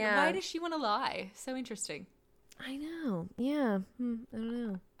it's weird. Yeah. Why does she want to lie? So interesting. I know. Yeah. I don't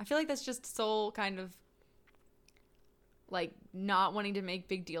know. I feel like that's just Sol kind of like not wanting to make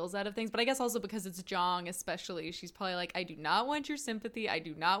big deals out of things. But I guess also because it's Jong especially, she's probably like, I do not want your sympathy. I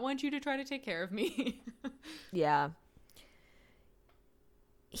do not want you to try to take care of me. Yeah.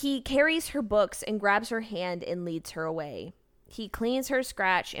 He carries her books and grabs her hand and leads her away. He cleans her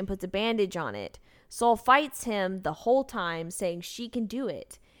scratch and puts a bandage on it. Sol fights him the whole time, saying she can do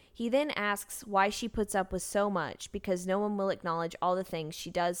it. He then asks why she puts up with so much, because no one will acknowledge all the things she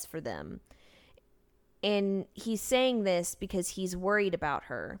does for them. And he's saying this because he's worried about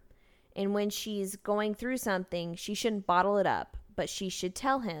her. And when she's going through something, she shouldn't bottle it up, but she should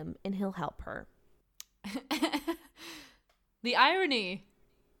tell him and he'll help her. The irony.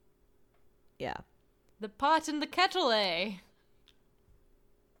 Yeah. The pot and the kettle, eh?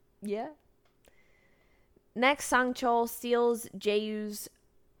 Yeah. Next, Sang-chul steals Jaehyu's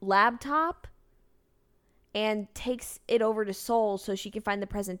laptop and takes it over to Sol so she can find the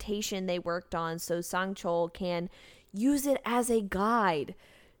presentation they worked on so Sang-chul can use it as a guide.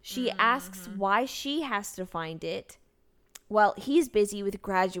 She asks why she has to find it. Well, he's busy with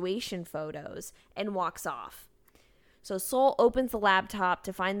graduation photos and walks off. So Sol opens the laptop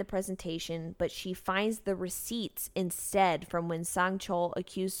to find the presentation, but she finds the receipts instead from when Sang-chul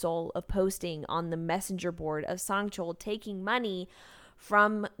accused Sol of posting on the messenger board of Sang-chul taking money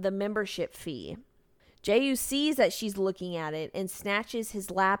from the membership fee. Jaehyou sees that she's looking at it and snatches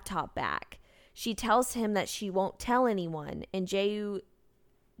his laptop back. She tells him that she won't tell anyone, and Jaehyou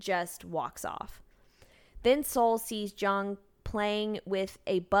just walks off. Then Sol sees Jung playing with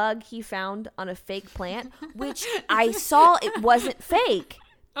a bug he found on a fake plant, which I saw it wasn't fake.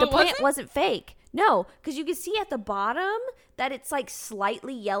 The plant wasn't fake. No, because you can see at the bottom that it's like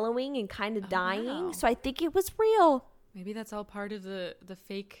slightly yellowing and kind of dying. Wow. So I think it was real. Maybe that's all part of the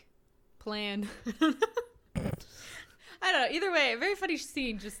fake plan. I don't know. Either way, a very funny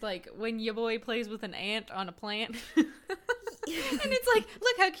scene, just like when your boy plays with an ant on a plant. And it's like,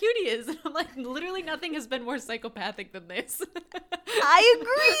 look how cute he is. And I'm like, literally nothing has been more psychopathic than this. I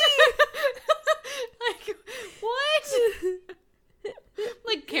agree. Like, what?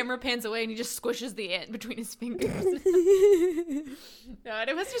 Like, camera pans away and he just squishes the ant between his fingers. No, and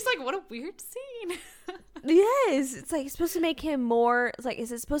it was just like, what a weird scene. Yes, it's like, it's supposed to make him more, it's like,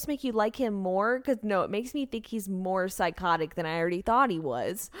 is it supposed to make you like him more? Because no, it makes me think he's more psychotic than I already thought he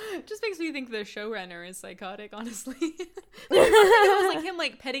was. It just makes me think the showrunner is psychotic, honestly. Like, it was like him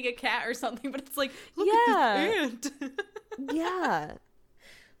like petting a cat or something, but it's like, look at this ant. Yeah.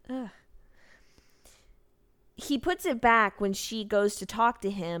 Ugh. He puts it back when she goes to talk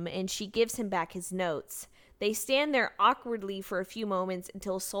to him, and she gives him back his notes. They stand there awkwardly for a few moments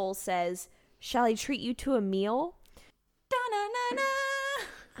until Soul says, "Shall I treat you to a meal?"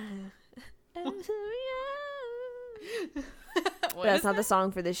 That's not the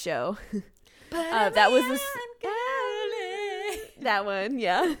song for this show. That was that one,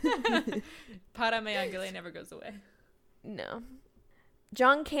 yeah. Para me angele never goes away. No.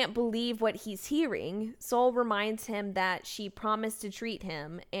 Jung can't believe what he's hearing. Soul reminds him that she promised to treat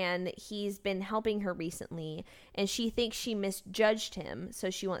him, and he's been helping her recently, and she thinks she misjudged him, so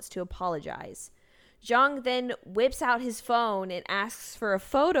she wants to apologize. Jung then whips out his phone and asks for a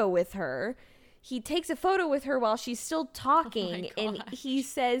photo with her. He takes a photo with her while she's still talking, and he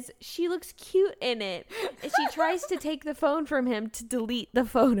says she looks cute in it, and she tries to take the phone from him to delete the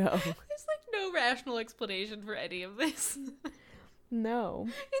photo. There's like no rational explanation for any of this. No.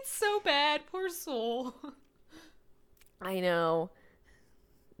 It's so bad. Poor Soul. I know.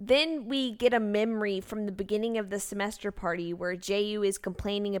 Then we get a memory from the beginning of the semester party where Jae-yu is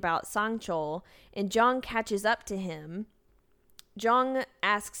complaining about Sang-chul, and Jung catches up to him. Jung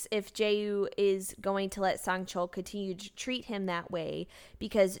asks if Jae-yu is going to let Sang-chul continue to treat him that way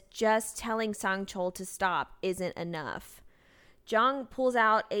because just telling Sang-chul to stop isn't enough. Jung pulls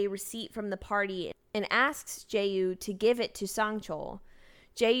out a receipt from the party and asks Jae-yu to give it to Sang-chul.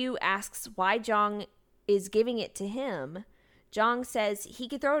 Jae-yu asks why Jung is giving it to him. Jung says he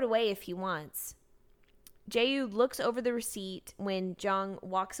can throw it away if he wants. Jae-yu looks over the receipt when Jung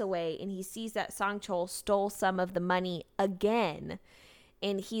walks away, and he sees that Sang-chul stole some of the money again,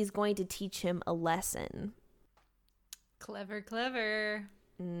 and he's going to teach him a lesson. Clever, clever.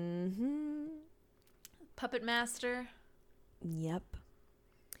 Mm-hmm. Puppet master. Yep.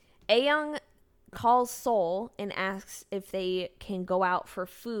 Ayoung calls Soul and asks if they can go out for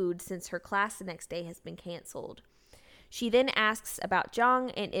food since her class the next day has been canceled. She then asks about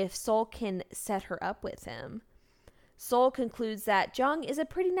Jung and if Soul can set her up with him. Soul concludes that Jung is a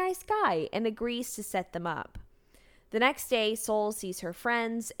pretty nice guy and agrees to set them up. The next day, Soul sees her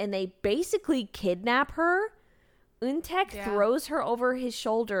friends and they basically kidnap her. Euntaek throws her over his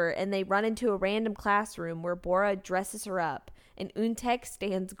shoulder and they run into a random classroom where Bora dresses her up and Euntaek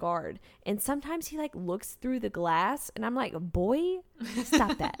stands guard. And sometimes he like looks through the glass and I'm like, boy,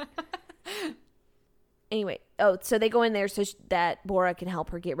 stop that. Anyway, so they go in there so that Bora can help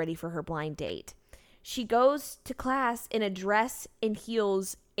her get ready for her blind date. She goes to class in a dress and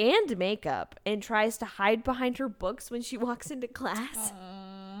heels and makeup and tries to hide behind her books when she walks into class.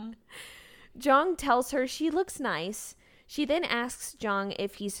 Jung tells her she looks nice. She then asks Jung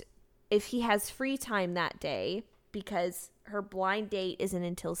if he has free time that day because her blind date isn't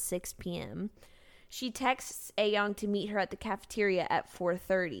until 6 p.m. She texts Ayoung to meet her at the cafeteria at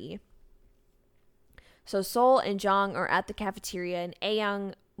 4:30. So Soul and Jung are at the cafeteria and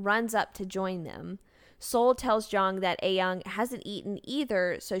Ayoung runs up to join them. Soul tells Jung that Ayoung hasn't eaten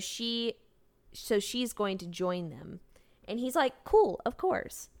either, so she's going to join them. And he's like, cool, of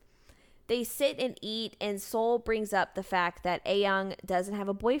course. They sit and eat, and Soul brings up the fact that Ayoung doesn't have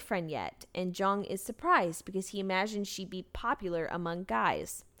a boyfriend yet, and Jung is surprised because he imagines she'd be popular among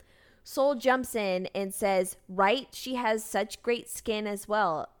guys. Soul jumps in and says, right, she has such great skin as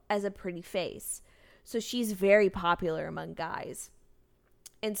well as a pretty face. So she's very popular among guys.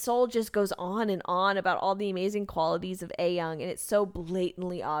 And Soul just goes on and on about all the amazing qualities of Ayoung, and it's so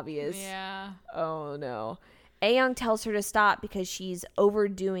blatantly obvious. Yeah. Oh, no. Ayoung tells her to stop because she's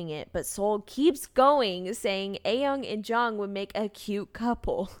overdoing it, but Soul keeps going, saying Ayoung and Jung would make a cute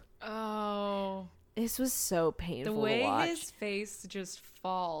couple. Oh. This was so painful to watch. The way his face just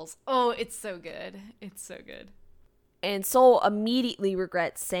falls. Oh, it's so good. It's so good. And Soul immediately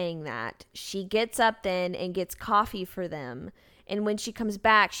regrets saying that. She gets up then and gets coffee for them. And when she comes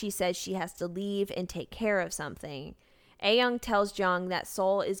back, she says she has to leave and take care of something. Ayoung tells Jung that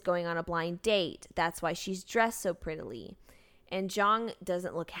Sol is going on a blind date. That's why she's dressed so prettily. And Jung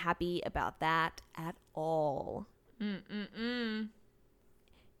doesn't look happy about that at all.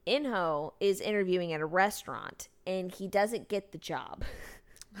 In-ho is interviewing at a restaurant, and he doesn't get the job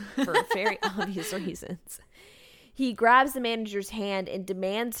for very obvious reasons. He grabs the manager's hand and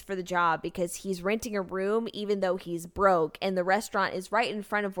demands for the job because he's renting a room even though he's broke, and the restaurant is right in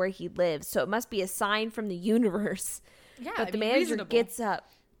front of where he lives, so it must be a sign from the universe. Yeah, but the manager gets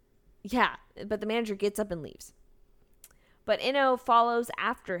up. Yeah, but the manager gets up and leaves. But In-ho follows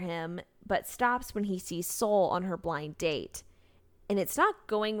after him, but stops when he sees Sol on her blind date. And it's not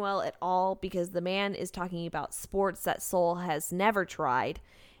going well at all because the man is talking about sports that Sol has never tried.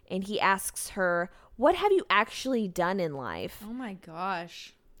 And he asks her, what have you actually done in life? Oh my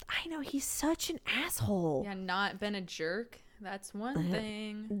gosh. I know, he's such an asshole. Yeah, not been a jerk. That's one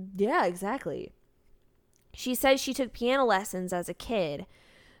thing. Yeah, exactly. She says she took piano lessons as a kid.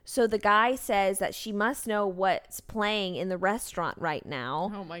 So the guy says that she must know what's playing in the restaurant right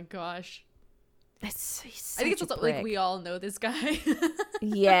now. Oh my gosh. I think it's also like we all know this guy.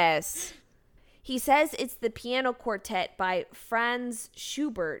 Yes. He says it's the piano quartet by Franz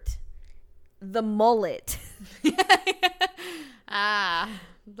Schubert. The Mullet. The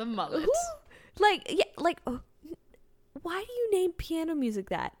Mullet. Why do you name piano music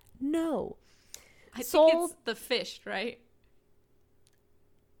that? No. I think it's the fish, right?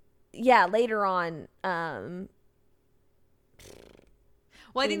 Yeah, later on,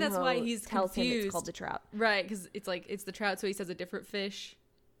 well, I think that's why he's tells confused. him it's called the trout. Right, because it's the trout, so he says a different fish,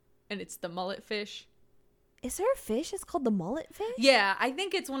 and it's the mullet fish. Is there a fish that's called the mullet fish? Yeah, I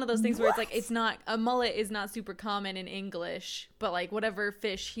think it's one of those things where it's not, a mullet is not super common in English, but like whatever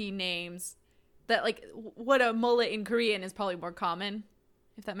fish he names, that like what a mullet in Korean is probably more common,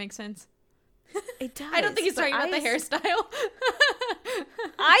 if that makes sense. It does. I don't think he's talking about the hairstyle.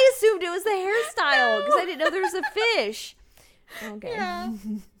 I assumed it was the hairstyle because I didn't know there was a fish. Okay. Yeah.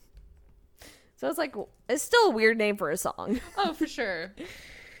 So it's like, it's still a weird name for a song. Oh, for sure.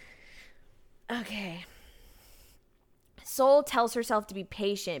 Okay. Sol tells herself to be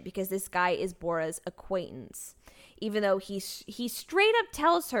patient because this guy is Bora's acquaintance. Even though he straight up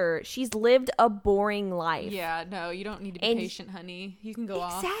tells her she's lived a boring life. Yeah, no, you don't need to be patient, honey. You can go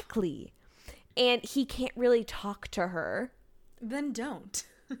off. Exactly. And he can't really talk to her. Then don't.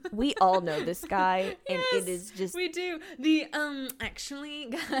 We all know this guy, and yes, it is just... we do. The, actually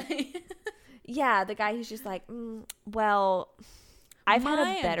guy. Yeah, the guy who's just like, well, I've had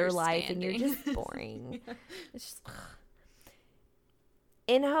a better life, and you're just boring. Yeah. It's just...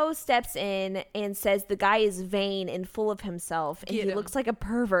 In-ho steps in and says the guy is vain and full of himself, and he looks like a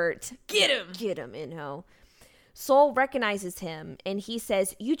pervert. Get him! Get him, In-ho. Sol recognizes him, and he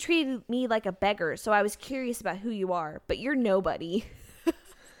says, you treated me like a beggar, so I was curious about who you are, but you're nobody.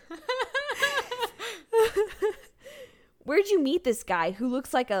 Where'd you meet this guy who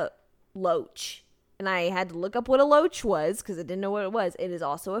looks like a loach? And I had to look up what a loach was because I didn't know what it was. It is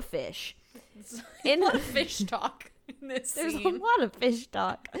also a fish. In a fish talk in this There's scene. a lot of fish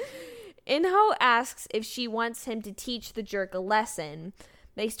talk. In-ho asks if she wants him to teach the jerk a lesson.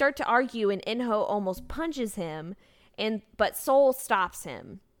 They start to argue, and In-ho almost punches him, but Sol stops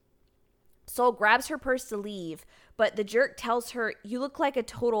him. Sol grabs her purse to leave, but the jerk tells her, you look like a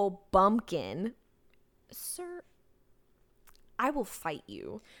total bumpkin. Sir, I will fight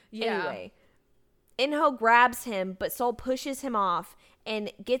you. Yeah. Anyway, In-ho grabs him, but Sol pushes him off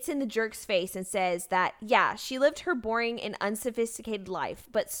and gets in the jerk's face and says that, yeah, she lived her boring and unsophisticated life,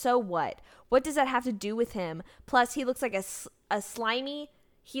 but so what? What does that have to do with him? Plus, he looks like a slimy...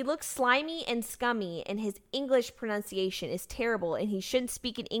 He looks slimy and scummy, and his English pronunciation is terrible, and he shouldn't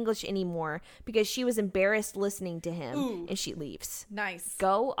speak in English anymore because she was embarrassed listening to him, and she leaves. Nice.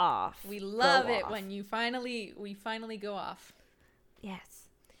 Go off. We love it when we finally go off. Yes.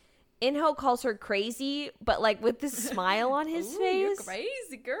 In-ho calls her crazy, but like with this smile on his face. You're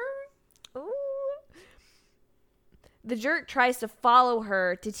crazy, girl. Ooh. The jerk tries to follow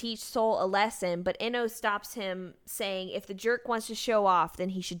her to teach Sol a lesson, but In-ho stops him, saying if the jerk wants to show off, then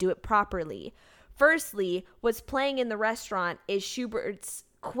he should do it properly. Firstly, what's playing in the restaurant is Schubert's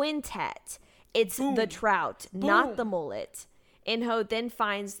quintet. It's the trout, not the mullet. In-ho then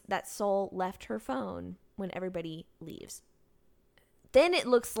finds that Sol left her phone when everybody leaves. Then it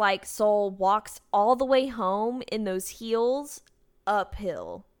looks like Sol walks all the way home in those heels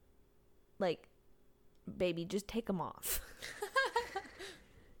uphill. Like, baby, just take them off.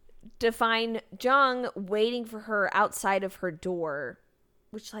 To find Jung waiting for her outside of her door.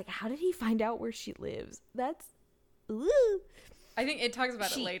 Which, like, how did he find out where she lives? That's... Ooh. I think it talks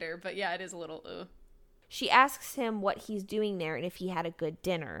about it She- later, but yeah, it is a little, ugh. She asks him what he's doing there and if he had a good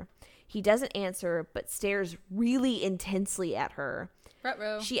dinner. He doesn't answer, but stares really intensely at her.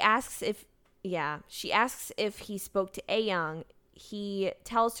 Ruh-roh. She asks if he spoke to Ayoung. He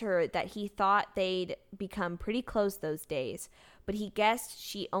tells her that he thought they'd become pretty close those days, but he guessed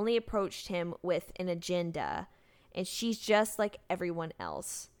she only approached him with an agenda, and she's just like everyone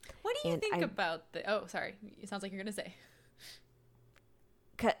else. What do you And think about the... Oh, sorry. It sounds like you're going to say.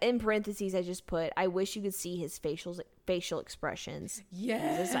 In parentheses, I just put, I wish you could see his facial expressions.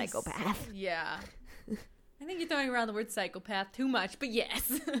 Yes. He's a psychopath. Yeah. I think you're throwing around the word psychopath too much, but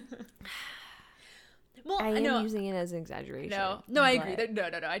yes. Well, I am know. using it as an exaggeration. No, I agree. No,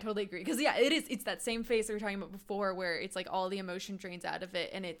 I totally agree. Because yeah, it's that same face that we were talking about before, where it's like all the emotion drains out of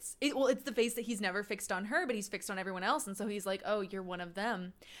it, and it's the face that he's never fixed on her, but he's fixed on everyone else, and so he's like, oh, you're one of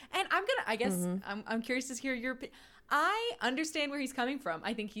them. And I guess I'm curious to hear your. I understand where he's coming from.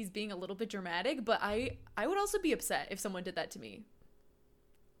 I think he's being a little bit dramatic, but I would also be upset if someone did that to me.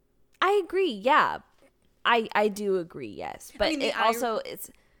 I agree. Yeah, I do agree. Yes, but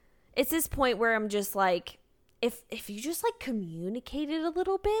it's this point where I'm just like, if you just like communicated a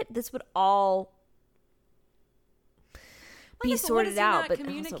little bit, this would all be sorted out. But also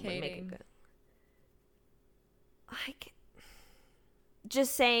would make it good. Like,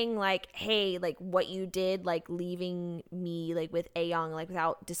 just saying like, hey, like what you did, like leaving me like with Ayoung, like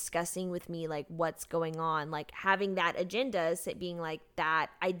without discussing with me like what's going on, like having that agenda, being like that,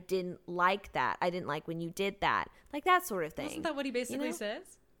 I didn't like that. I didn't like when you did that, like that sort of thing. Isn't that what he basically says?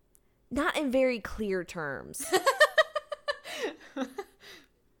 Not in very clear terms. All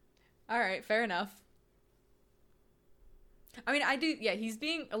right, fair enough. I mean, he's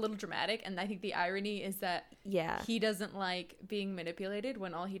being a little dramatic, and I think the irony is that he doesn't like being manipulated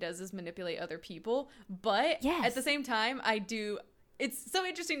when all he does is manipulate other people. But at the same time, it's so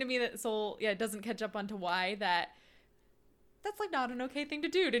interesting to me that Soul doesn't catch up onto why that's like not an okay thing to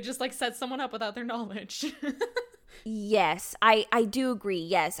do, to just like set someone up without their knowledge. Yes, I do agree.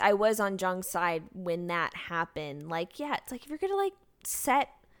 Yes, I was on Jung's side when that happened. Like, yeah, it's like if you're going to like set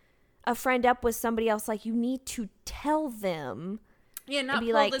a friend up with somebody else, like you need to tell them. Yeah, not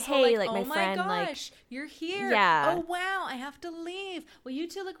be like, this hey, whole, like oh my friend, gosh, like you're here. Yeah. Oh wow, I have to leave. Well, you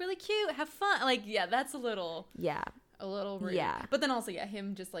two look really cute. Have fun. Like, yeah, that's a little rude. Yeah. But then also,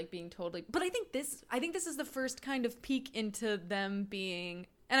 him just like being totally. But I think this is the first kind of peek into them being.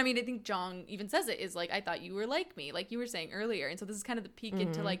 And I mean, I think Jung even says it, is like, I thought you were like me, like you were saying earlier. And so this is kind of the peek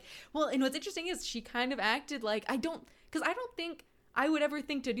into like, well, and what's interesting is she kind of acted like, because I don't think I would ever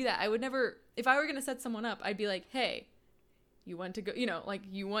think to do that. I would never, if I were going to set someone up, I'd be like, hey, you want to go,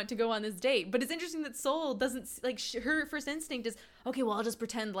 you want to go on this date. But it's interesting that Soul doesn't, like, her first instinct is, okay, well, I'll just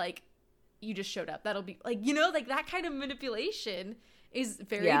pretend like you just showed up. That'll be, like, like that kind of manipulation is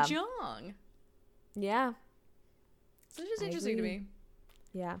very Jung. Yeah. So it's just interesting to me.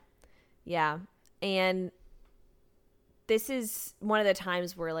 Yeah. And this is one of the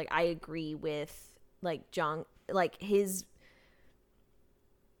times where like I agree with like Jung, like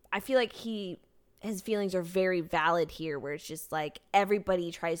I feel like his feelings are very valid here, where it's just like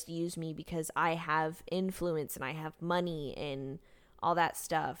everybody tries to use me because I have influence and I have money and all that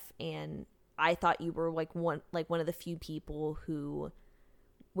stuff, and I thought you were like one of the few people who,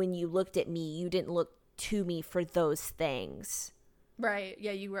 when you looked at me, you didn't look to me for those things. Right.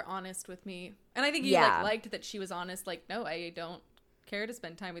 Yeah, you were honest with me. And I think you liked that she was honest. Like, no, I don't care to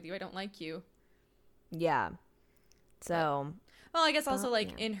spend time with you. I don't like you. Yeah. So. Well, I guess also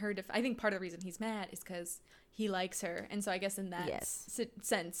in her I think part of the reason he's mad is because he likes her. And so I guess in that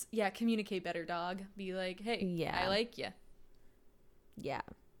sense, communicate better, dog. Be like, hey, I like you. Yeah.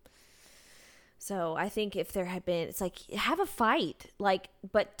 So I think if there had been, it's like, have a fight, like,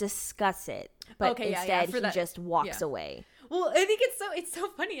 but discuss it. But instead he just walks away. Well, I think it's so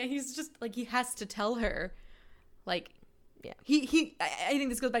funny. He's just like, he has to tell her, like, I think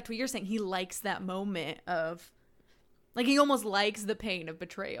this goes back to what you're saying. He likes that moment of, like, he almost likes the pain of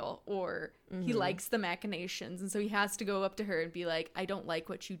betrayal, or he likes the machinations. And so he has to go up to her and be like, I don't like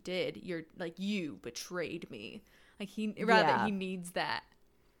what you did. You're like, you betrayed me. Like, he needs that.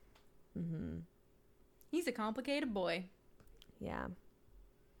 Mm-hmm. He's a complicated boy. Yeah.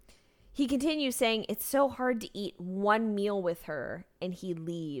 He continues saying it's so hard to eat one meal with her, and he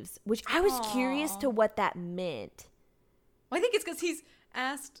leaves, which I was curious to what that meant. Well, I think it's because he's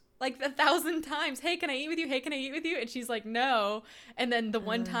asked like 1,000 times, hey, can I eat with you? Hey, can I eat with you? And she's like, no. And then the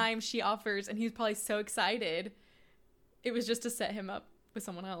one time she offers, and he's probably so excited, it was just to set him up with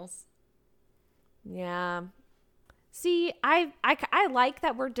someone else. Yeah. See, I like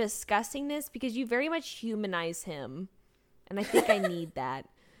that we're discussing this, because you very much humanize him And I think I need that.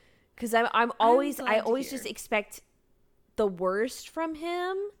 Because I always hear. just expect the worst from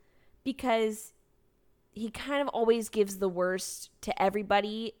him, because he kind of always gives the worst to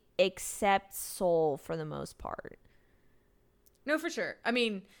everybody except Soul for the most part. No, for sure. I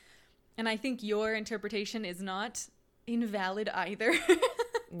mean, and I think your interpretation is not invalid either.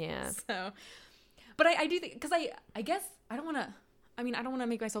 Yeah. So, but I do think, because I guess I don't want to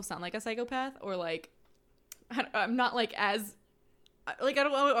make myself sound like a psychopath, or like, I'm not like as, like, I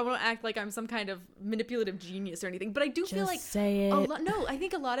want to act like I'm some kind of manipulative genius or anything, but I do feel like say it. I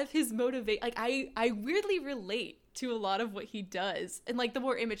think a lot of his I weirdly relate to a lot of what he does, and like the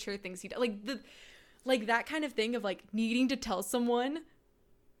more immature things he does, like that kind of thing of like needing to tell someone,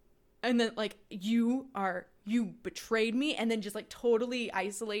 and then like you betrayed me, and then just like totally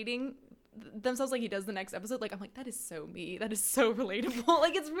isolating themselves like he does the next episode. Like, I'm like, that is so me. That is so relatable.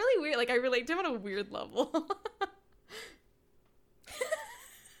 Like, it's really weird. Like, I relate to him on a weird level.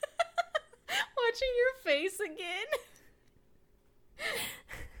 Watching your face again.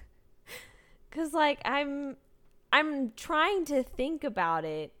 Cause like I'm trying to think about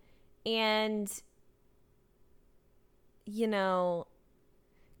it, and you know,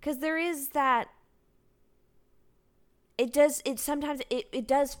 cause there is that, it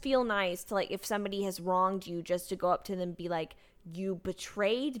does feel nice to, like, if somebody has wronged you, just to go up to them and be like, you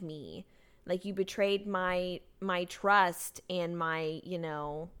betrayed me. Like, you betrayed my trust and my, you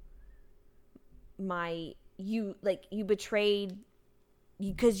know, you betrayed,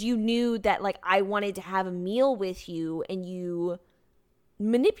 because you knew that, like, I wanted to have a meal with you and you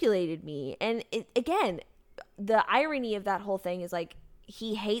manipulated me. And again, the irony of that whole thing is, like,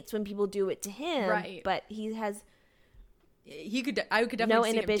 he hates when people do it to him, right? But he has, I could definitely no see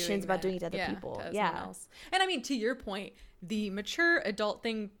him inhibitions about that. doing it to other people. To Yeah. someone else. And I mean, to your point, the mature adult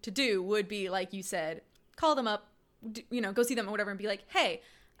thing to do would be, like you said, call them up, you know, go see them or whatever, and be like, hey,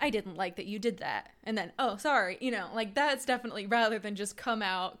 I didn't like that you did that. And then, oh, sorry, you know, like, that's definitely, rather than just come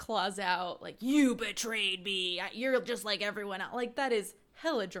out, claws out, like, you betrayed me, you're just like everyone else. Like, that is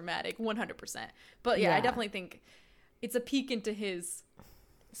hella dramatic, 100%. But yeah, I definitely think it's a peek into his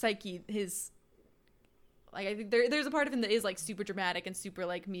psyche, like, I think there's a part of him that is, like, super dramatic and super,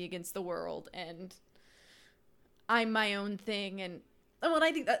 like, me against the world, and I'm my own thing. And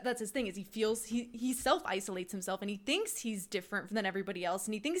I think that's his thing, is he self-isolates himself, and he thinks he's different than everybody else,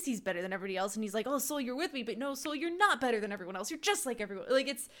 and he thinks he's better than everybody else, and he's like, oh, Soul, you're with me, but no, Soul, you're not better than everyone else. You're just like everyone. Like,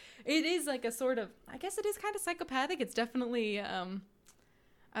 it is, like, a sort of, I guess it is kind of psychopathic. It's definitely, I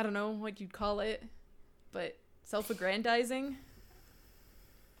don't know what you'd call it, but self-aggrandizing.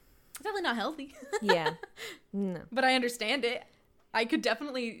 It's definitely not healthy. Yeah. No. But I understand it. I could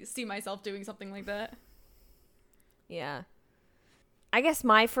definitely see myself doing something like that. Yeah. I guess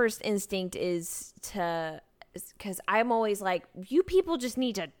my first instinct is because I'm always like, you people just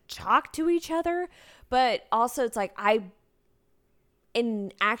need to talk to each other. But also it's like,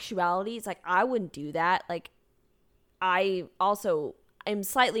 in actuality, it's like, I wouldn't do that. Like, I also am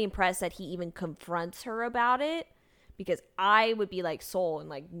slightly impressed that he even confronts her about it. Because I would be like Soul and,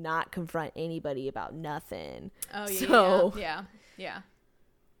 like, not confront anybody about nothing. Oh, yeah. So, Yeah.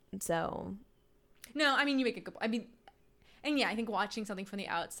 So. No, I mean, you make a good point. I mean, and yeah, I think watching something from the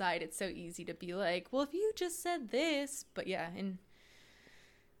outside, it's so easy to be like, well, if you just said this. But yeah, and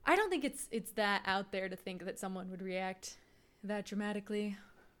I don't think it's that out there to think that someone would react that dramatically,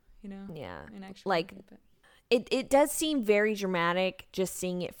 you know? Yeah. And actually, like, it does seem very dramatic just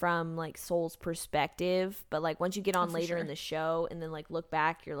seeing it from, like, Soul's perspective. But, like, once you get on later in the show and then, like, look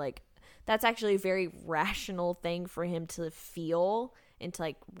back, you're like, that's actually a very rational thing for him to feel and to,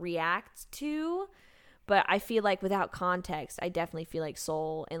 like, react to. But I feel like without context, I definitely feel like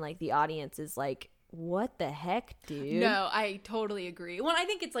Soul and, like, the audience is like, what the heck, dude? No, I totally agree. Well, I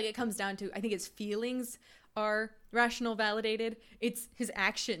think it's like, it comes down to, I think his feelings are rational, validated. It's his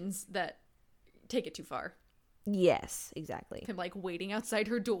actions that take it too far. Yes, exactly. Him, like, waiting outside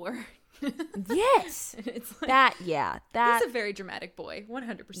her door. Yes. It's like, that he's a very dramatic boy.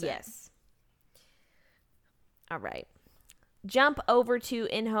 100%. Yes. All right. Jump over to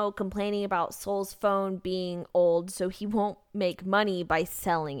Inho complaining about Soul's phone being old, so he won't make money by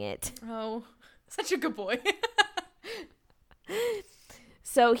selling it. Oh, such a good boy.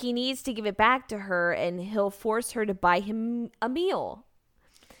 So he needs to give it back to her, and he'll force her to buy him a meal.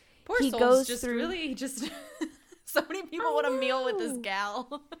 Poor he Soul's goes just through... really just... So many people want a meal with this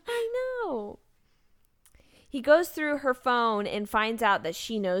gal. I know. He goes through her phone and finds out that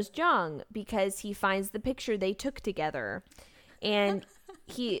she knows Jung because he finds the picture they took together. And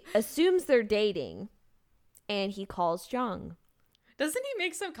he assumes they're dating, and he calls Jung. Doesn't he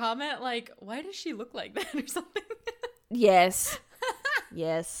make some comment like, why does she look like that or something? Yes.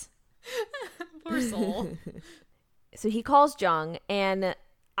 Yes. Poor soul. So he calls Jung, and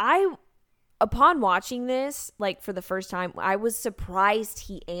upon watching this, like for the first time, I was surprised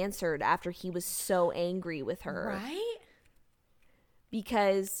he answered after he was so angry with her. Right?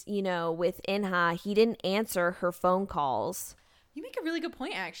 Because, with Inha, he didn't answer her phone calls. You make a really good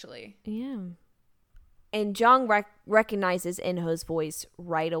point, actually. Yeah. And Jung recognizes Inho's voice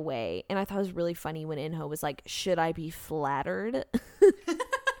right away. And I thought it was really funny when Inho was like, should I be flattered?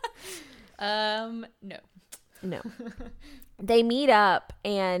 No. No. They meet up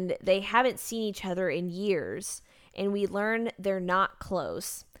and they haven't seen each other in years. And we learn they're not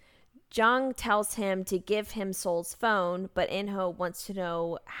close. Jung tells him to give him Sol's phone, but Inho wants to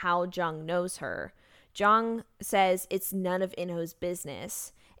know how Jung knows her. Jung says it's none of Inho's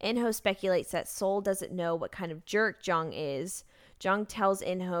business. Inho speculates that Sol doesn't know what kind of jerk Jung is. Jung tells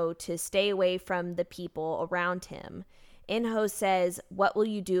Inho to stay away from the people around him. Inho says, "What will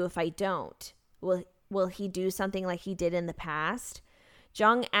you do if I don't? Will he do something like he did in the past?"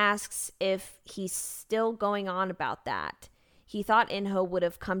 Jung asks if he's still going on about that. He thought Inho would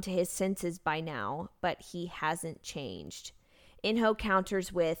have come to his senses by now, but he hasn't changed. Inho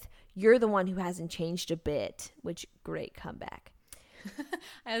counters with, "You're the one who hasn't changed a bit," which, great comeback.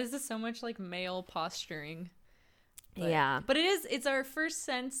 This is so much like male posturing. Yeah. But it's our first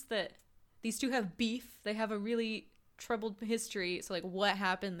sense that these two have beef. They have a really troubled history. So like, what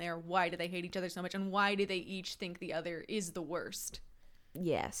happened there? Why do they hate each other so much? And why do they each think the other is the worst?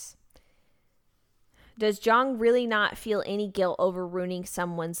 Yes. Does Jung really not feel any guilt over ruining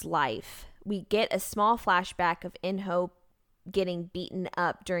someone's life? We get a small flashback of Inho getting beaten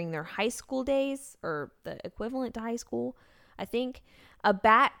up during their high school days, or the equivalent to high school, I think. A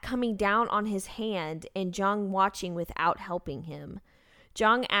bat coming down on his hand and Jung watching without helping him.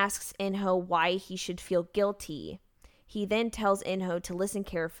 Jung asks Inho why he should feel guilty. He then tells Inho to listen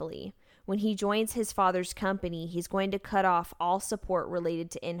carefully. When he joins his father's company, he's going to cut off all support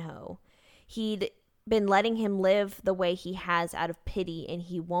related to Inho. He'd been letting him live the way he has out of pity, and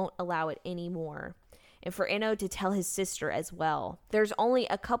he won't allow it anymore. And for Inho to tell his sister as well. There's only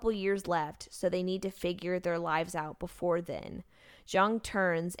a couple years left, so they need to figure their lives out before then. Jung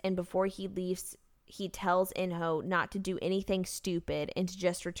turns, and before he leaves, he tells Inho not to do anything stupid and to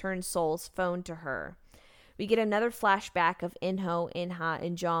just return Sol's phone to her. We get another flashback of Inho, Inha,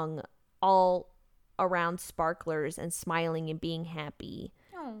 and Jung all around sparklers and smiling and being happy.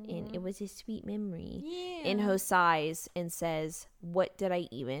 And it was a sweet memory. Yeah. Inho sighs and says, "What did I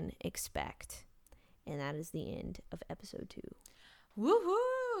even expect?" And that is the end of episode 2.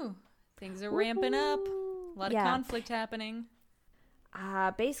 Woohoo! Things are ramping up. A lot of conflict happening.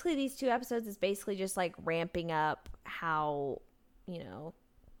 Basically, these 2 episodes is basically just like ramping up how,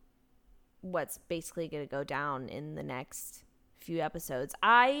 what's basically going to go down in the next few episodes.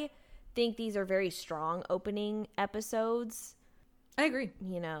 I think these are very strong opening episodes. I agree.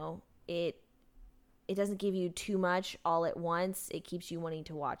 It doesn't give you too much all at once. It keeps you wanting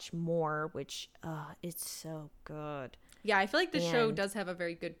to watch more, which it's so good. Yeah, I feel like the show does have a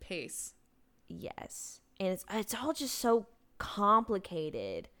very good pace. Yes. And it's all just so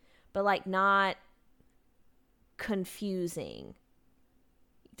complicated, but like not confusing.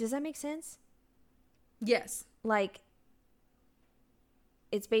 Does that make sense? Yes. Like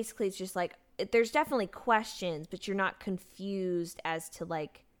it's just like there's definitely questions, but you're not confused as to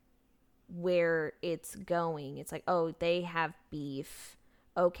like where it's going. It's like, oh, they have beef.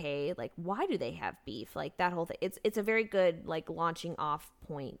 Okay, like why do they have beef? Like that whole thing. It's a very good like launching off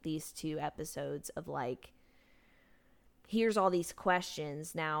point, these 2 episodes of like, here's all these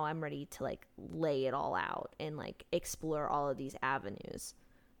questions. Now I'm ready to like lay it all out and like explore all of these avenues.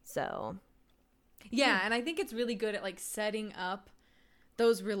 So yeah, and I think it's really good at like setting up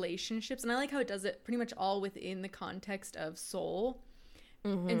those relationships, and I like how it does it pretty much all within the context of Sol.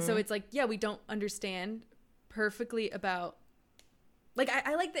 Mm-hmm. And so it's like, yeah, we don't understand perfectly about, like,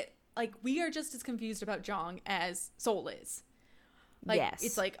 I like that, like, we are just as confused about Jung as Sol is. Like, yes.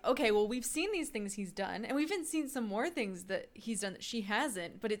 It's like, okay, well, we've seen these things he's done, and we've even seen some more things that he's done that she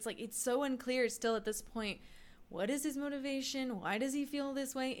hasn't, but it's like, it's so unclear still at this point. What is his motivation? Why does he feel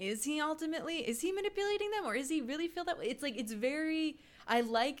this way? Is he manipulating them, or is he really feel that way? It's like, it's very, I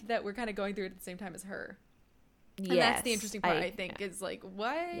like that we're kind of going through it at the same time as her. And that's the interesting part, I think, is like,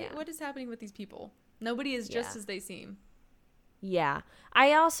 what is happening with these people? Nobody is just as they seem. Yeah.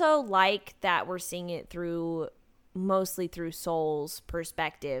 I also like that we're seeing it mostly through Sol's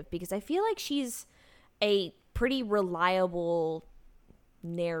perspective, because I feel like she's a pretty reliable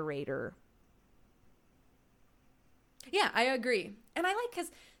narrator. Yeah, I agree. And I like,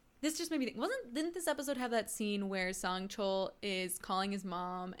 because this just made me think, didn't this episode have that scene where Song Chol is calling his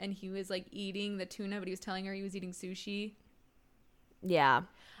mom and he was like eating the tuna, but he was telling her he was eating sushi? Yeah.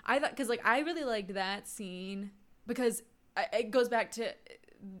 I thought, because like I really liked that scene because it goes back to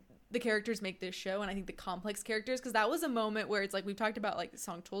the characters make this show, and I think the complex characters, because that was a moment where it's like we've talked about like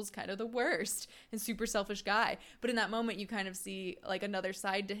Song Chol's kind of the worst and super selfish guy, but in that moment you kind of see like another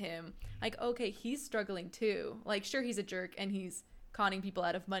side to him, like okay, he's struggling too, like sure he's a jerk and he's conning people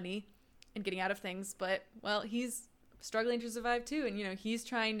out of money and getting out of things, but well, he's struggling to survive too, and you know, he's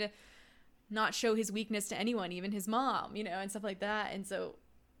trying to not show his weakness to anyone, even his mom, you know, and stuff like that. And so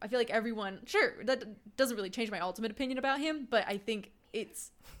I feel like everyone, sure, that doesn't really change my ultimate opinion about him, but I think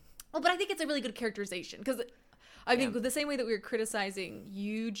it's a really good characterization, because I think the same way that we were criticizing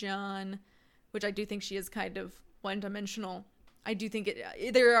Yoo Jun, which I do think she is kind of one-dimensional, I do think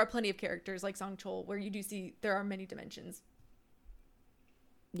there are plenty of characters like Song Chol where you do see there are many dimensions.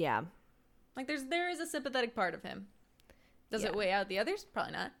 Yeah. Like there is a sympathetic part of him. Does it weigh out the others?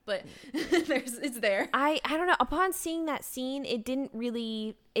 Probably not, but it's there. I don't know. Upon seeing that scene, it didn't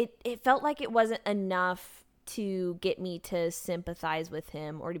really, it felt like it wasn't enough to get me to sympathize with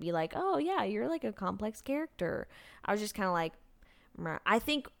him or to be like, oh yeah, you're like a complex character. I was just kind of like, meh. I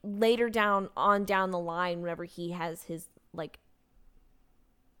think later down the line, whenever he has his like,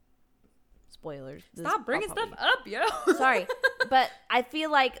 spoilers. Stop bringing stuff up, yo. Sorry. But I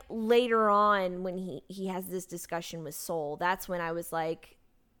feel like later on when he has this discussion with Soul, that's when I was like,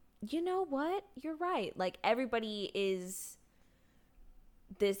 you know what? You're right. Like everybody is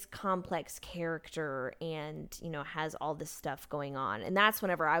this complex character and, you know, has all this stuff going on. And that's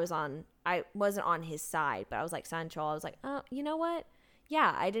whenever I wasn't on his side, but I was like, Sancho, I was like, oh, you know what?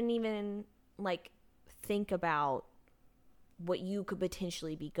 Yeah, I didn't even like think about what you could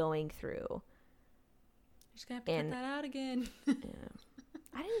potentially be going through. You're just gonna have to cut that out again. Yeah.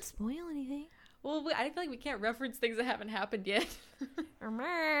 I didn't spoil anything. Well, I feel like we can't reference things that haven't happened yet.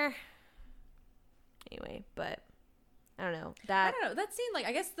 Anyway, but I don't know. That scene, like,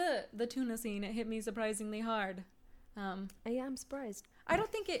 I guess the tuna scene, it hit me surprisingly hard. Yeah, I'm surprised. I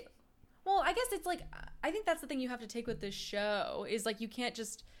don't think it... Well, I guess it's like... I think that's the thing you have to take with this show, is, like, you can't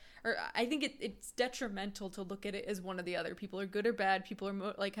just... Or I think it's detrimental to look at it as one or the other. People are good or bad. People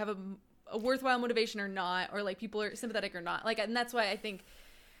are, like, have a worthwhile motivation or not. Or, like, people are sympathetic or not. Like, and that's why I think...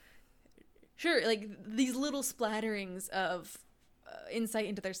 Sure, like, these little splatterings of... insight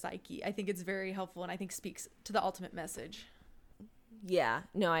into their psyche, I think it's very helpful, and I think speaks to the ultimate message. Yeah,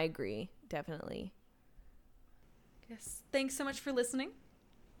 no, I agree, definitely. Yes, thanks so much for listening.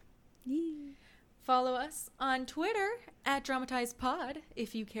 Yee. Follow us on Twitter at DramatizePod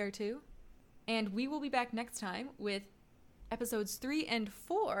if you care to, and we will be back next time with episodes 3 and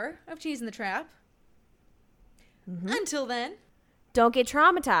 4 of Cheese in the Trap. Mm-hmm. Until then, don't get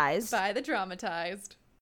traumatized by the dramatized.